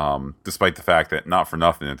 Despite the fact that, not for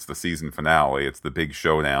nothing, it's the season finale, it's the big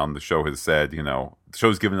showdown. The show has said, the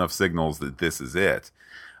show's given enough signals that this is it.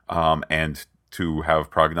 And to have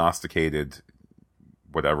prognosticated,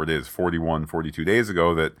 whatever it is, 41, 42 days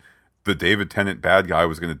ago, that the David Tennant bad guy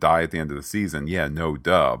was going to die at the end of the season, yeah, no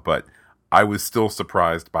duh. But I was still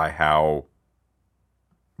surprised by how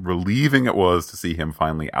relieving it was to see him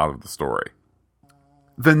finally out of the story.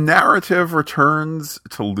 The narrative returns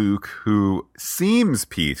to Luke, who seems,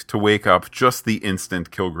 Pete, to wake up just the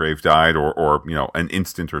instant Kilgrave died, or an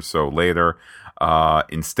instant or so later.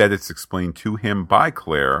 Instead, it's explained to him by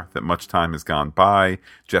Claire that much time has gone by.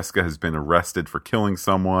 Jessica has been arrested for killing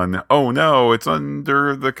someone. Oh no, it's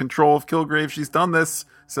under the control of Kilgrave. She's done this,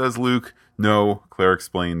 says Luke. No, Claire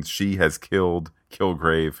explains, she has killed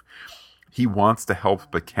Kilgrave. He wants to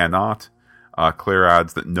help but cannot. Claire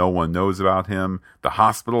adds that no one knows about him. The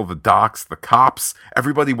hospital, the docs, the cops,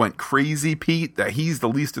 everybody went crazy, Pete, that he's the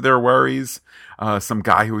least of their worries. Some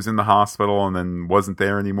guy who was in the hospital and then wasn't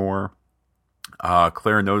there anymore.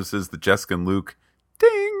 Claire notices that Jessica and Luke,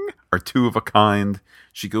 ding, are two of a kind.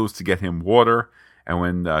 She goes to get him water, and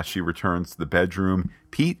when she returns to the bedroom,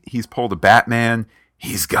 Pete, he's pulled a Batman.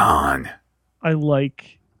 He's gone. I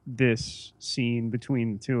like this scene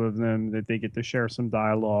between the two of them, that they get to share some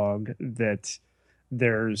dialogue, that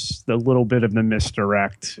there's the little bit of the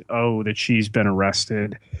misdirect, that she's been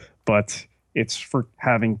arrested, but it's for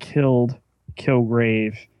having killed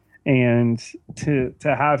Kilgrave, and to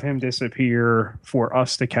have him disappear, for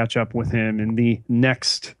us to catch up with him in the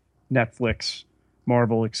next Netflix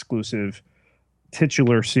Marvel exclusive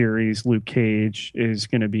titular series, Luke Cage, is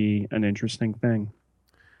going to be an interesting thing.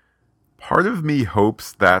 Part of me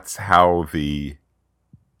hopes that's how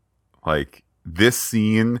this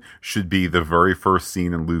scene should be the very first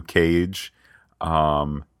scene in Luke Cage,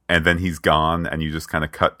 and then he's gone, and you just kind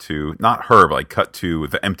of cut to, not her, but cut to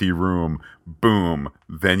the empty room, boom,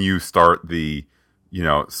 then you start the,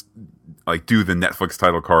 do the Netflix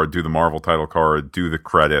title card, do the Marvel title card, do the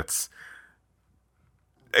credits.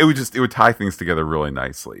 It would tie things together really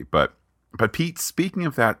nicely. But Pete, speaking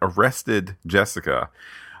of that arrested Jessica,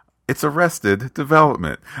 it's Arrested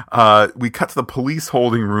Development. We cut to the police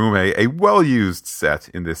holding room, a well-used set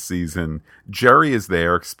in this season. Jerry is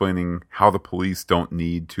there explaining how the police don't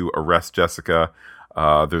need to arrest Jessica.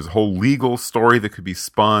 There's a whole legal story that could be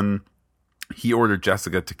spun. He ordered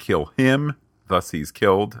Jessica to kill him, thus he's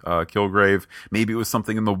killed Kilgrave. Maybe it was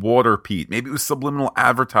something in the water, Pete. Maybe it was subliminal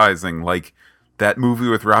advertising, like that movie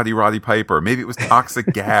with Roddy Piper. Maybe it was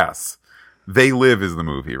toxic gas. They Live is the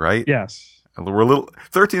movie, right? Yes. We're a little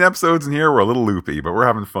 13 episodes in here. We're a little loopy, but we're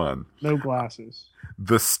having fun. No glasses.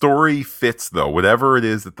 The story fits, though. Whatever it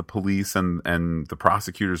is that the police and the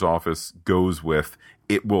prosecutor's office goes with,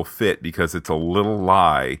 it will fit because it's a little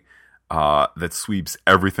lie that sweeps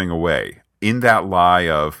everything away. In that lie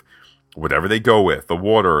of whatever they go with, the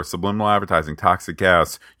water, subliminal advertising, toxic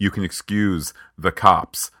gas, you can excuse the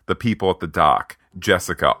cops, the people at the dock,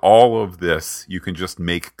 Jessica, all of this you can just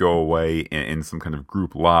make go away in some kind of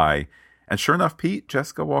group lie. And sure enough, Pete,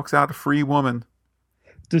 Jessica walks out a free woman.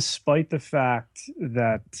 Despite the fact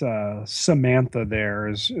that Samantha there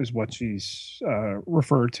is what she's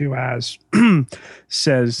referred to as,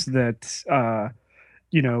 says that,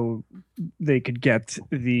 they could get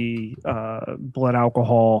the blood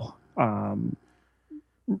alcohol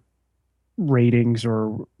ratings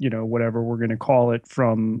or, whatever we're going to call it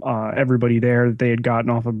from everybody there that they had gotten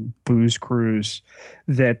off a booze cruise,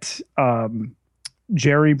 that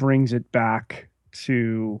Jerry brings it back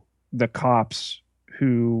to the cops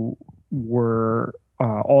who were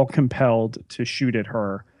all compelled to shoot at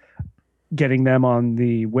her. Getting them on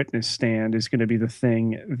the witness stand is going to be the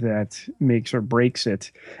thing that makes or breaks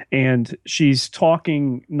it. And she's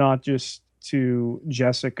talking not just to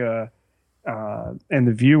Jessica and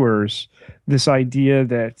the viewers, this idea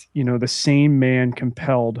that, the same man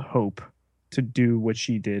compelled Hope to do what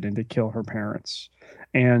she did and to kill her parents.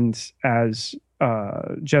 And as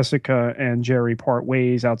Jessica and Jerry part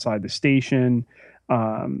ways outside the station,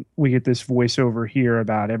 we get this voiceover here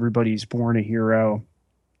about everybody's born a hero.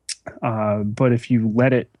 But if you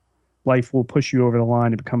let it, life will push you over the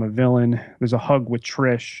line to become a villain. There's a hug with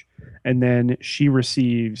Trish, and then she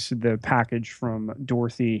receives the package from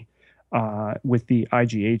Dorothy with the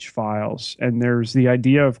IGH files. And there's the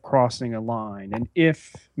idea of crossing a line. And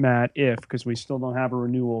because we still don't have a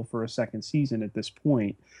renewal for a second season at this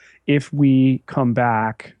point, if we come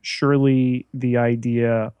back, surely the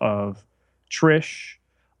idea of Trish,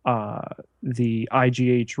 the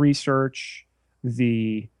IGH research,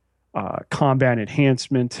 the combat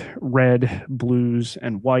enhancement, red, blues,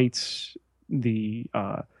 and whites, the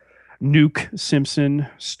Nuke Simpson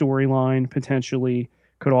storyline potentially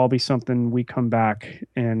could all be something we come back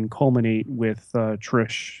and culminate with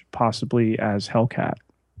Trish possibly as Hellcat.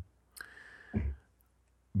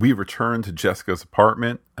 We return to Jessica's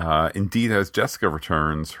apartment. Indeed, as Jessica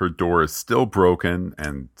returns, her door is still broken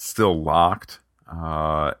and still locked.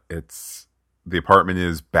 The apartment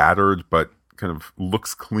is battered, but kind of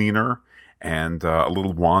looks cleaner, and a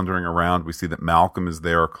little wandering around. We see that Malcolm is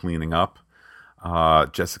there cleaning up.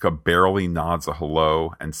 Jessica barely nods a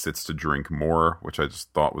hello and sits to drink more, which I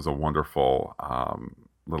just thought was a wonderful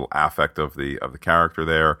little affect of the character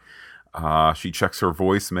there. She checks her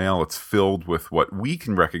voicemail. It's filled with what we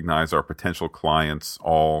can recognize are potential clients,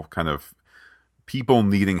 all kind of people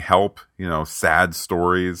needing help, sad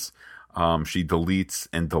stories. She deletes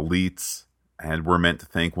and deletes, and we're meant to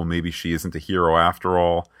think, well, maybe she isn't a hero after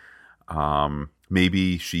all.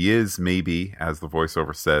 Maybe she is, maybe, as the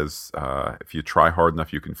voiceover says, if you try hard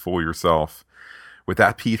enough, you can fool yourself. With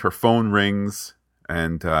that, Pete, her phone rings,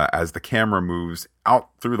 and as the camera moves out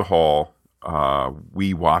through the hall,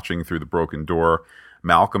 we watching through the broken door,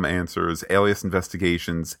 Malcolm answers, Alias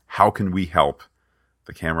Investigations, how can we help?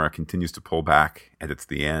 The camera continues to pull back, and it's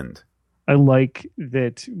the end. I like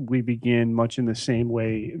that we begin much in the same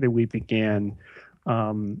way that we began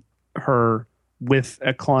her with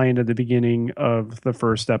a client at the beginning of the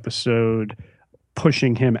first episode,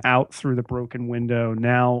 pushing him out through the broken window,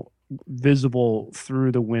 now visible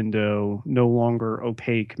through the window, no longer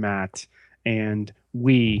opaque, Matt. And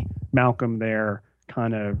Malcolm there,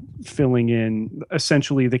 kind of filling in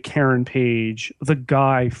essentially the Karen Page, the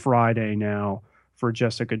Guy Friday now for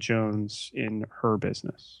Jessica Jones in her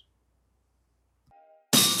business.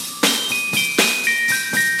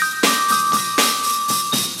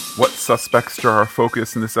 What suspects are our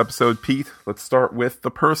focus in this episode, Pete? Let's start with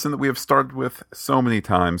the person that we have started with so many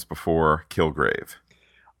times before, Kilgrave.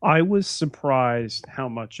 I was surprised how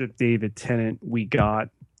much of David Tennant we got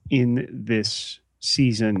in this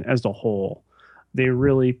season as a whole. They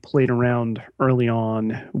really played around early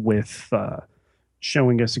on with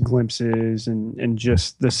showing us glimpses and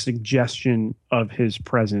just the suggestion of his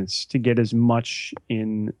presence to get as much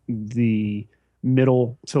in the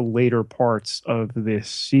middle to later parts of this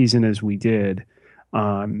season as we did.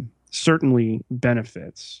 Certainly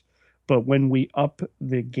benefits. But when we up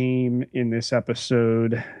the game in this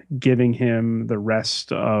episode, giving him the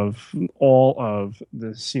rest of all of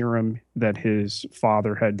the serum that his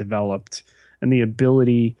father had developed and the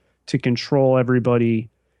ability to control everybody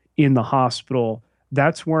in the hospital,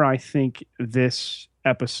 that's where I think this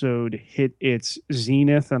episode hit its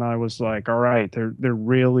zenith, and I was like, all right, they're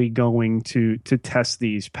really going to test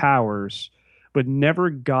these powers, but never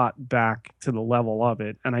got back to the level of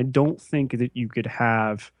it. And I don't think that you could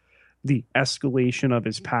have the escalation of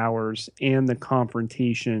his powers and the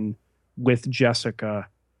confrontation with Jessica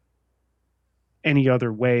any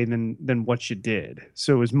other way than what you did.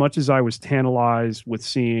 So as much as I was tantalized with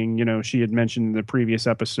seeing, she had mentioned in the previous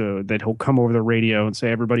episode that he'll come over the radio and say,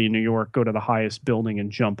 everybody in New York, go to the highest building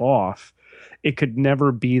and jump off. It could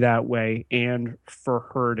never be that way, and for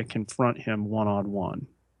her to confront him one on one.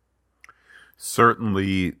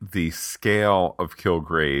 Certainly, the scale of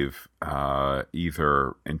Kilgrave,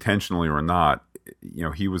 either intentionally or not,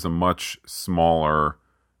 he was a much smaller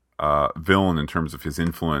villain in terms of his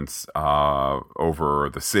influence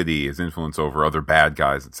over the city, his influence over other bad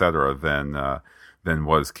guys, etc., than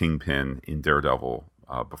was Kingpin in Daredevil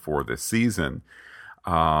before this season.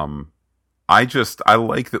 I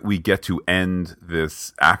like that we get to end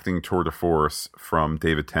this acting tour de force from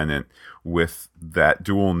David Tennant with that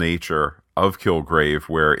dual nature of Kilgrave,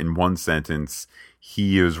 where in one sentence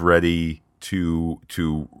he is ready to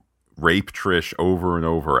rape Trish over and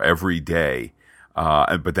over every day.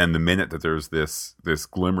 But then the minute that there's this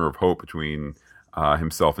glimmer of hope between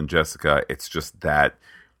himself and Jessica, it's just that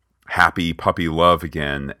happy puppy love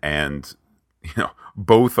again, and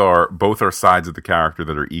both are sides of the character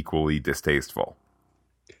that are equally distasteful.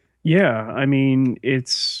 Yeah, I mean,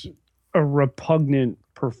 it's a repugnant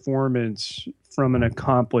performance from an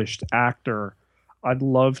accomplished actor. I'd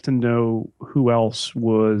love to know who else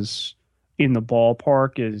was in the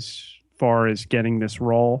ballpark as far as getting this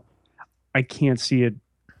role. I can't see it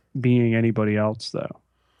being anybody else, though.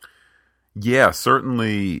 Yeah,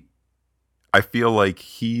 certainly. I feel like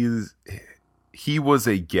he was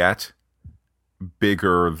a get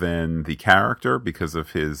bigger than the character because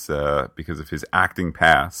of his acting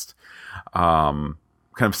past.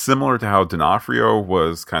 Kind of similar to how D'Onofrio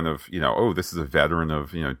was kind of, this is a veteran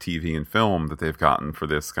of, TV and film that they've gotten for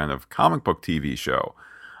this kind of comic book TV show.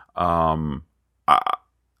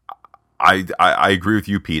 I agree with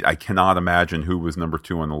you, Pete. I cannot imagine who was number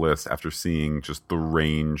 2 on the list after seeing just the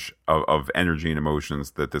range of energy and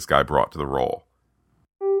emotions that this guy brought to the role.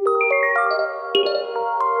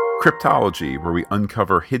 Cryptology, where we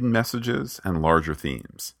uncover hidden messages and larger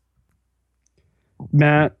themes.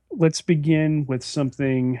 Matt, let's begin with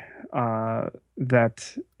something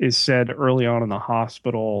that is said early on in the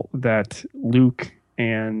hospital, that Luke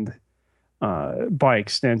and, by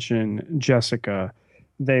extension, Jessica,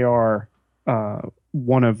 they are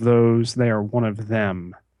one of those. They are one of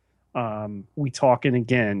them. We talking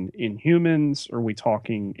again Inhumans? Are we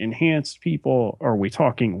talking enhanced people? Are we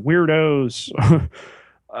talking weirdos?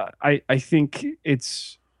 I think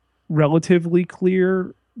it's relatively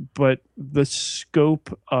clear, but the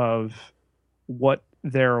scope of what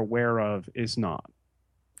they're aware of is not.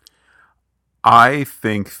 I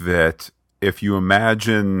think that if you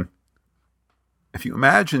imagine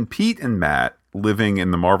Pete and Matt living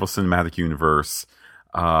in the Marvel Cinematic Universe,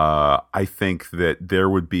 I think that there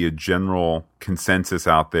would be a general consensus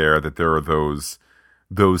out there that there are those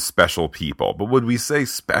special people. But would we say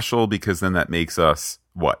special because then that makes us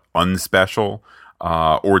unspecial?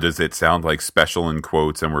 Or does it sound like special in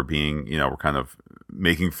quotes and we're being, we're kind of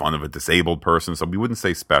making fun of a disabled person? So we wouldn't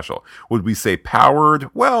say special. Would we say powered?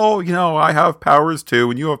 Well, I have powers too,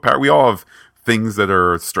 and you have power. We all have things that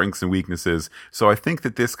are strengths and weaknesses. So I think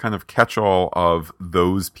that this kind of catch-all of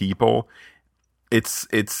those people, it's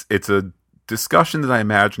a discussion that I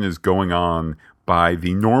imagine is going on by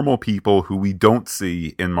the normal people who we don't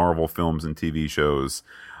see in Marvel films and TV shows,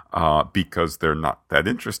 because they're not that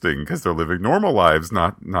interesting, because they're living normal lives,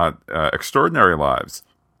 not extraordinary lives.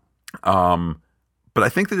 But I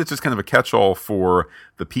think that it's just kind of a catch-all for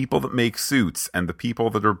the people that make suits, and the people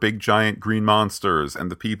that are big giant green monsters, and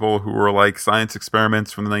the people who are like science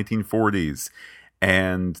experiments from the 1940s,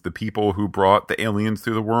 and the people who brought the aliens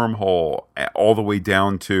through the wormhole, all the way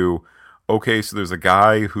down to, okay, so there's a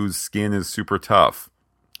guy whose skin is super tough.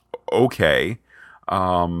 Okay.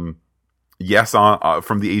 Yes,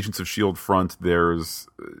 from the Agents of S.H.I.E.L.D. front, there's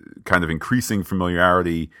kind of increasing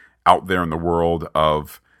familiarity out there in the world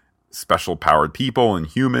of special powered people and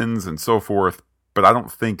humans and so forth, but I don't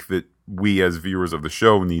think that we as viewers of the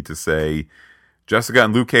show need to say Jessica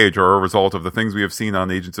and Luke Cage are a result of the things we have seen on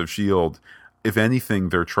Agents of S.H.I.E.L.D. If anything,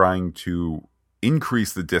 they're trying to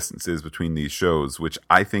increase the distances between these shows, which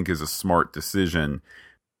I think is a smart decision.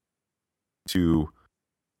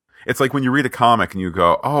 It's like when you read a comic and you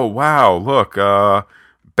go, oh wow, look,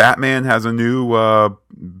 Batman has a new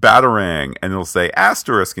Batarang, and it'll say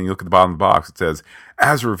asterisk, and you look at the bottom of the box, it says,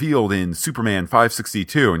 as revealed in Superman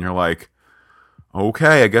 562, and you're like,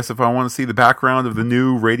 okay, I guess if I want to see the background of the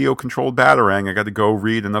new radio-controlled Batarang, I got to go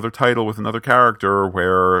read another title with another character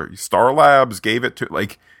where Star Labs gave it to,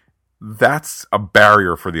 like, that's a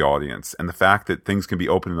barrier for the audience. And the fact that things can be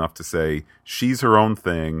open enough to say, she's her own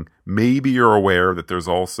thing, maybe you're aware that there's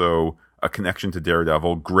also a connection to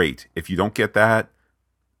Daredevil, great. If you don't get that,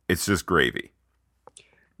 it's just gravy.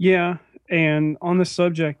 Yeah, and on the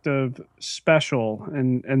subject of special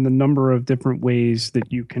and the number of different ways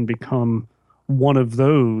that you can become one of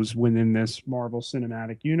those within this Marvel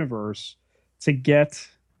Cinematic Universe, to get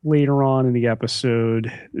later on in the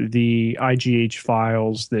episode the IGH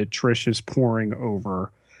files that Trish is poring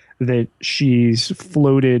over, that she's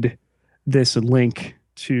floated this link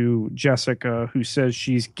to Jessica, who says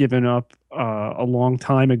she's given up a long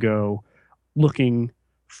time ago looking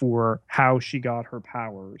for how she got her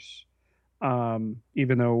powers.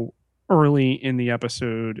 Even though early in the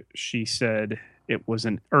episode she said it was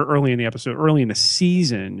early in the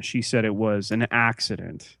season, she said it was an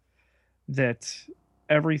accident. That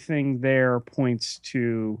everything there points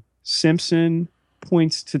to Simpson,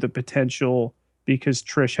 points to the potential, because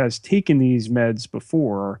Trish has taken these meds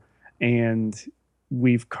before, and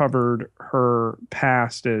we've covered her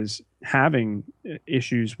past as having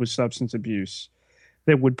issues with substance abuse,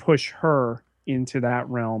 that would push her into that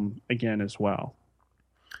realm again as well.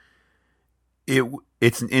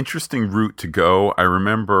 It's an interesting route to go. I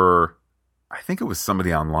remember, I think it was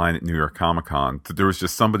somebody online at New York Comic Con, there was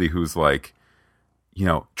just somebody who's like, you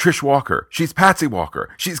know, Trish Walker, she's Patsy Walker,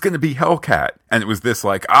 she's going to be Hellcat. And it was this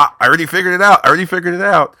like, I already figured it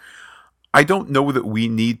out. I don't know that we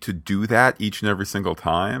need to do that each and every single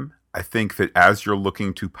time. I think that as you're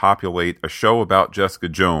looking to populate a show about Jessica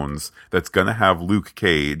Jones that's going to have Luke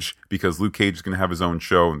Cage, because Luke Cage is going to have his own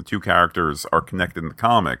show and the two characters are connected in the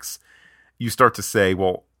comics, you start to say,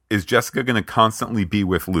 well, is Jessica going to constantly be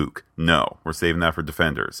with Luke? No, we're saving that for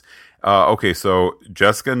Defenders. Okay, so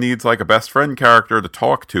Jessica needs like a best friend character to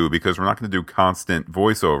talk to, because we're not going to do constant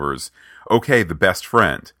voiceovers. Okay, the best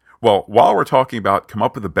friend. Well, while we're talking about come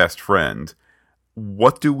up with a best friend,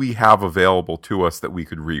 what do we have available to us that we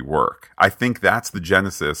could rework? I think that's the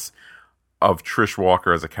genesis of Trish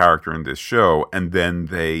Walker as a character in this show, and then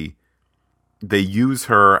they use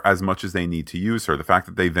her as much as they need to use her. The fact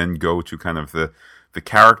that they then go to kind of the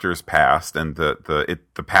character's past and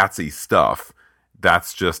the Patsy stuff,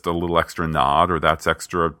 that's just a little extra nod, or that's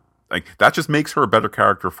extra, like, that just makes her a better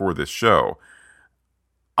character for this show.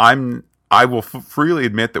 I will freely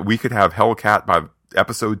admit that we could have Hellcat by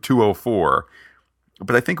episode 204,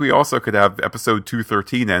 but I think we also could have episode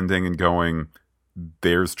 213 ending and going,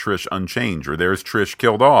 there's Trish unchanged, or there's Trish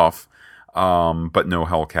killed off, but no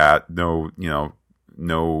Hellcat, no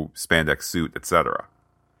spandex suit, etc.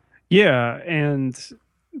 Yeah, and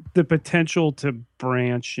the potential to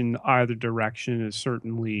branch in either direction is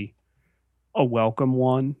certainly a welcome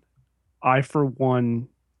one. I, for one,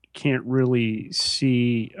 can't really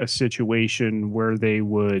see a situation where they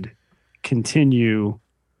would continue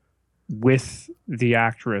with the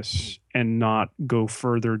actress and not go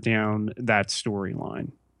further down that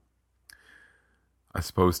storyline. I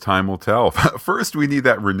suppose time will tell. First, we need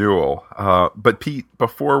that renewal. But Pete,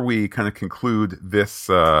 before we kind of conclude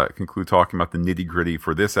talking about the nitty gritty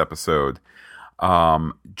for this episode,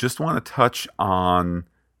 just want to touch on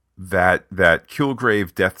that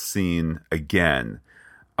Kilgrave death scene again.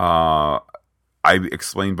 I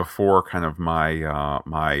explained before kind of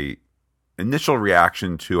my initial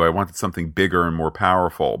reaction to, I wanted something bigger and more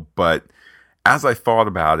powerful. But as I thought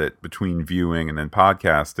about it between viewing and then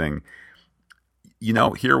podcasting, you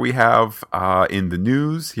know, here we have in the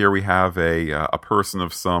news, here we have a person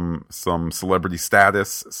of some celebrity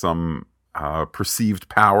status, some perceived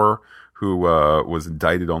power, who was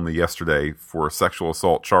indicted only yesterday for sexual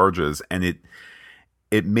assault charges, and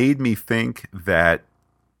it made me think that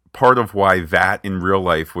part of why that in real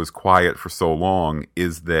life was quiet for so long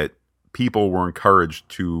is that women were encouraged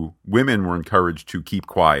to keep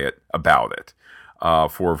quiet about it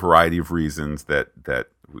for a variety of reasons that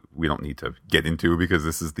we don't need to get into, because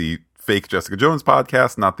this is the fake Jessica Jones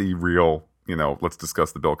podcast, not the real, let's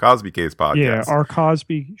discuss the Bill Cosby case podcast. Yeah, our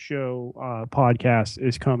Cosby Show podcast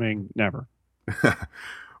is coming never.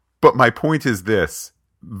 But my point is this: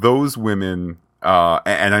 those women,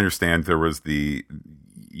 and I understand there was there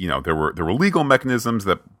were legal mechanisms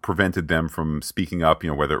that prevented them from speaking up.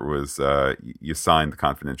 Whether it was you signed the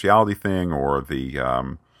confidentiality thing, or the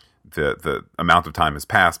amount of time has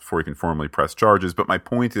passed before you can formally press charges. But my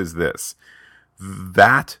point is this: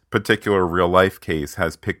 that particular real life case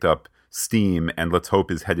has picked up steam and let's hope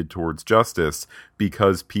is headed towards justice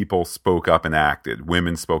because people spoke up and acted.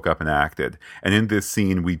 Women spoke up and acted. And in this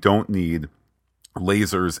scene, we don't need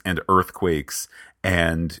lasers and earthquakes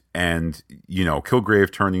and you know,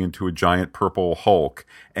 Kilgrave turning into a giant purple Hulk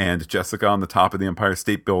and Jessica on the top of the Empire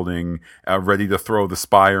State Building ready to throw the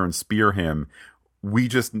spire and spear him. We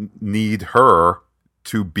just need her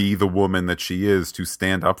to be the woman that she is, to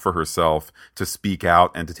stand up for herself, to speak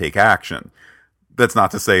out and to take action. That's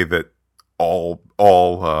not to say that all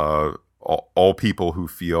people who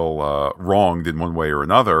feel wronged in one way or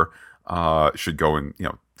another should go and, you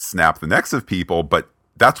know, snap the necks of people, but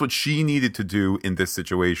that's what she needed to do in this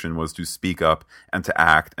situation, was to speak up and to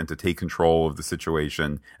act and to take control of the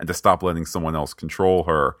situation and to stop letting someone else control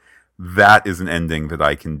her. That is an ending that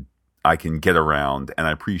I can get around, and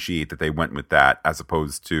I appreciate that they went with that as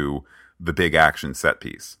opposed to the big action set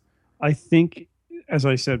piece. I think, as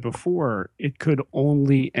I said before, it could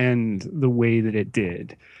only end the way that it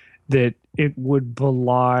did, that it would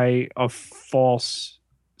belie a false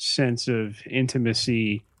sense of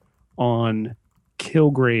intimacy on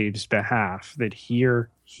Kilgrave's behalf, that here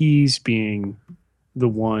he's being the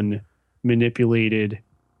one manipulated,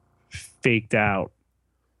 faked out.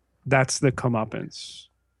 That's the comeuppance.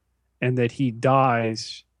 And that he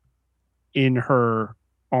dies in her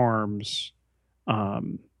arms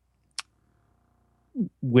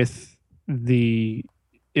with the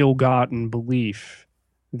ill-gotten belief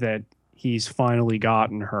that he's finally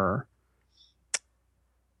gotten her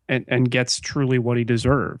and gets truly what he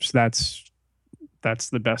deserves. That's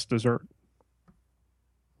the best dessert.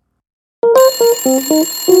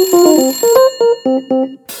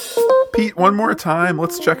 Pete, one more time,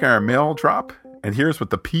 let's check our mail drop. And here's what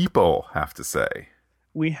the people have to say.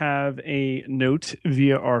 We have a note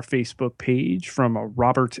via our Facebook page from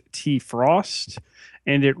Robert T. Frost,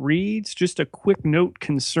 and it reads, just a quick note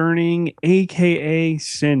concerning AKA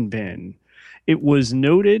Sin Bin. It was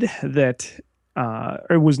noted that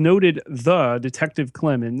the Detective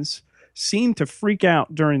Clemens seemed to freak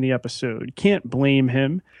out during the episode. Can't blame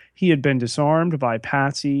him. He had been disarmed by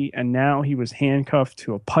Patsy, and now he was handcuffed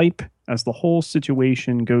to a pipe as the whole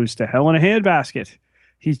situation goes to hell in a handbasket.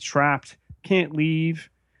 He's trapped, can't leave,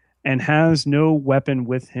 and has no weapon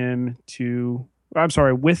with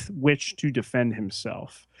which to defend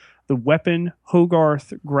himself. The weapon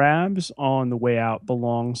Hogarth grabs on the way out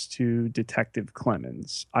belongs to Detective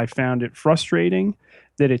Clemens. I found it frustrating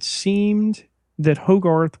that it seemed that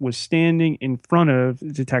Hogarth was standing in front of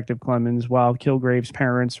Detective Clemens while Kilgrave's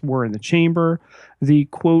parents were in the chamber. The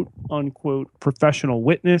quote-unquote professional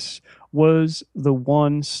witness was the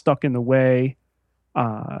one stuck in the way,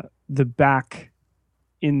 the back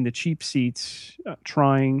in the cheap seats,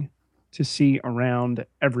 trying to see around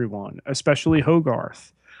everyone, especially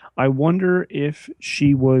Hogarth. I wonder if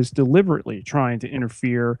she was deliberately trying to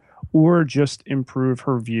interfere or just improve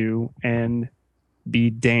her view and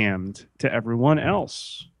be damned to everyone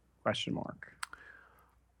else? ?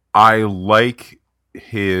 I like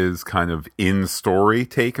his kind of in-story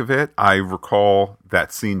take of it. I recall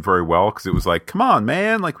that scene very well because it was like, come on,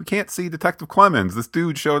 man, like we can't see Detective Clemens. This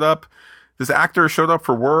dude showed up. This actor showed up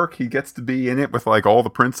for work. He gets to be in it with like all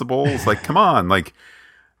the principals. Like, come on, like.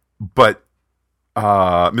 But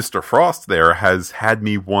Mr. Frost there has had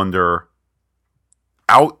me wonder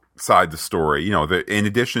outside the story. You know, in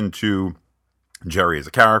addition to Jerry as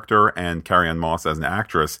a character and Carrie-Anne Moss as an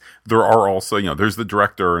actress, there are also, you know, there's the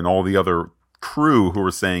director and all the other crew who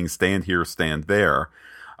are saying stand here, stand there.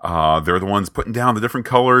 They're the ones putting down the different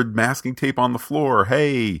colored masking tape on the floor.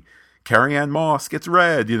 Hey, Carrie-Anne Moss gets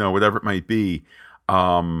red, you know, whatever it might be.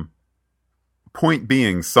 Point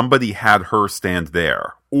being, somebody had her stand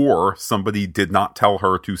there, or somebody did not tell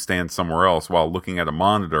her to stand somewhere else while looking at a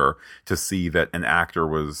monitor to see that an actor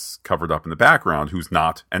was covered up in the background who's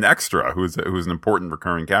not an extra, who's an important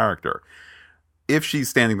recurring character. If she's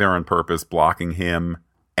standing there on purpose, blocking him,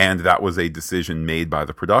 and that was a decision made by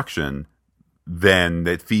the production, then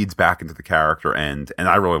it feeds back into the character, and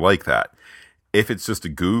I really like that. If it's just a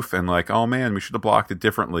goof and like, oh man, we should have blocked it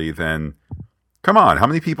differently, then come on, how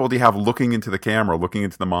many people do you have looking into the camera, looking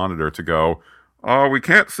into the monitor to go, oh, we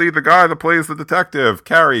can't see the guy that plays the detective.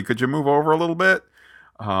 Carrie, could you move over a little bit?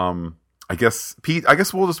 I guess, Pete,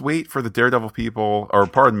 we'll just wait for the Daredevil people, or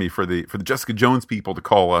pardon me, for the Jessica Jones people to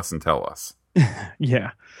call us and tell us.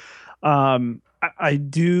 Yeah. I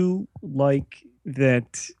do like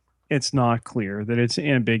that it's not clear, that it's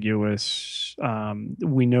ambiguous.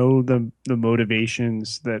 We know the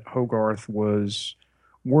motivations that Hogarth was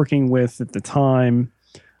working with at the time.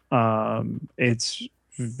 It's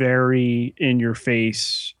very in your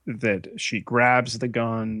face that she grabs the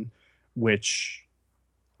gun, which,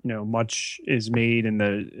 much is made in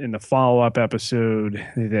the follow-up episode,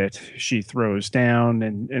 that she throws down,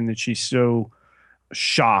 and that she's so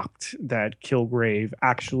shocked that Kilgrave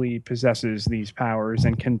actually possesses these powers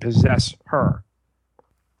and can possess her.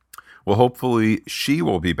 Well, hopefully she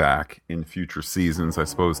will be back in future seasons. I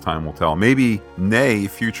suppose time will tell. Maybe, nay,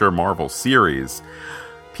 future Marvel series.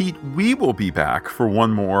 Pete, we will be back for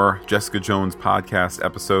one more Jessica Jones podcast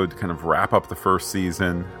episode to kind of wrap up the first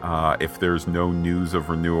season. If there's no news of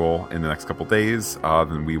renewal in the next couple days,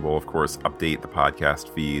 then we will, of course, update the podcast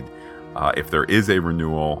feed if there is a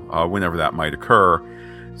renewal, whenever that might occur.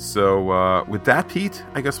 So with that, Pete,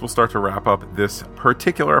 I guess we'll start to wrap up this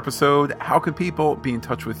particular episode. How can people be in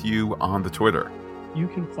touch with you on the Twitter? You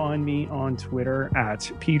can find me on Twitter at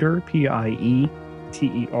Peter, Pieterj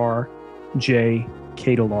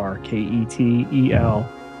Ketalar,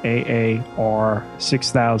 Ketelaar,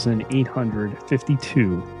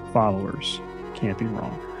 6,852 followers. Can't be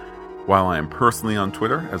wrong. While I am personally on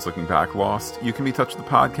Twitter as Looking Back Lost, you can be in touch with the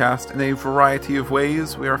podcast in a variety of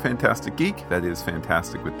ways. We are Fantastic Geek. That is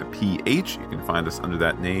fantastic with the PH. You can find us under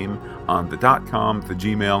that name on the .com, the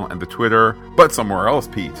Gmail, and the Twitter. But somewhere else,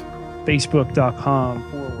 Pete.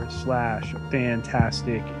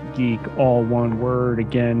 Facebook.com/Fantastic Geek, all one word,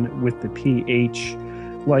 again with the PH.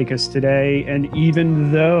 Like us today, and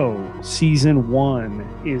even though season 1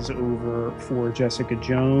 is over for Jessica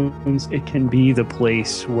Jones, it can be the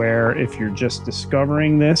place where, if you're just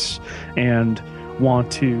discovering this and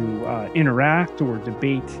want to interact or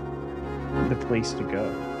debate, the place to go.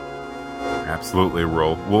 Absolutely,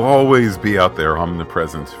 we'll always be out there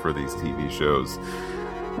omnipresent for these TV shows.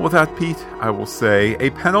 With that, Pete, I will say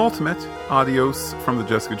a penultimate adios from the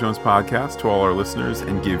Jessica Jones podcast to all our listeners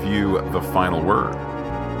and give you the final word.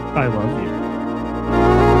 I love you.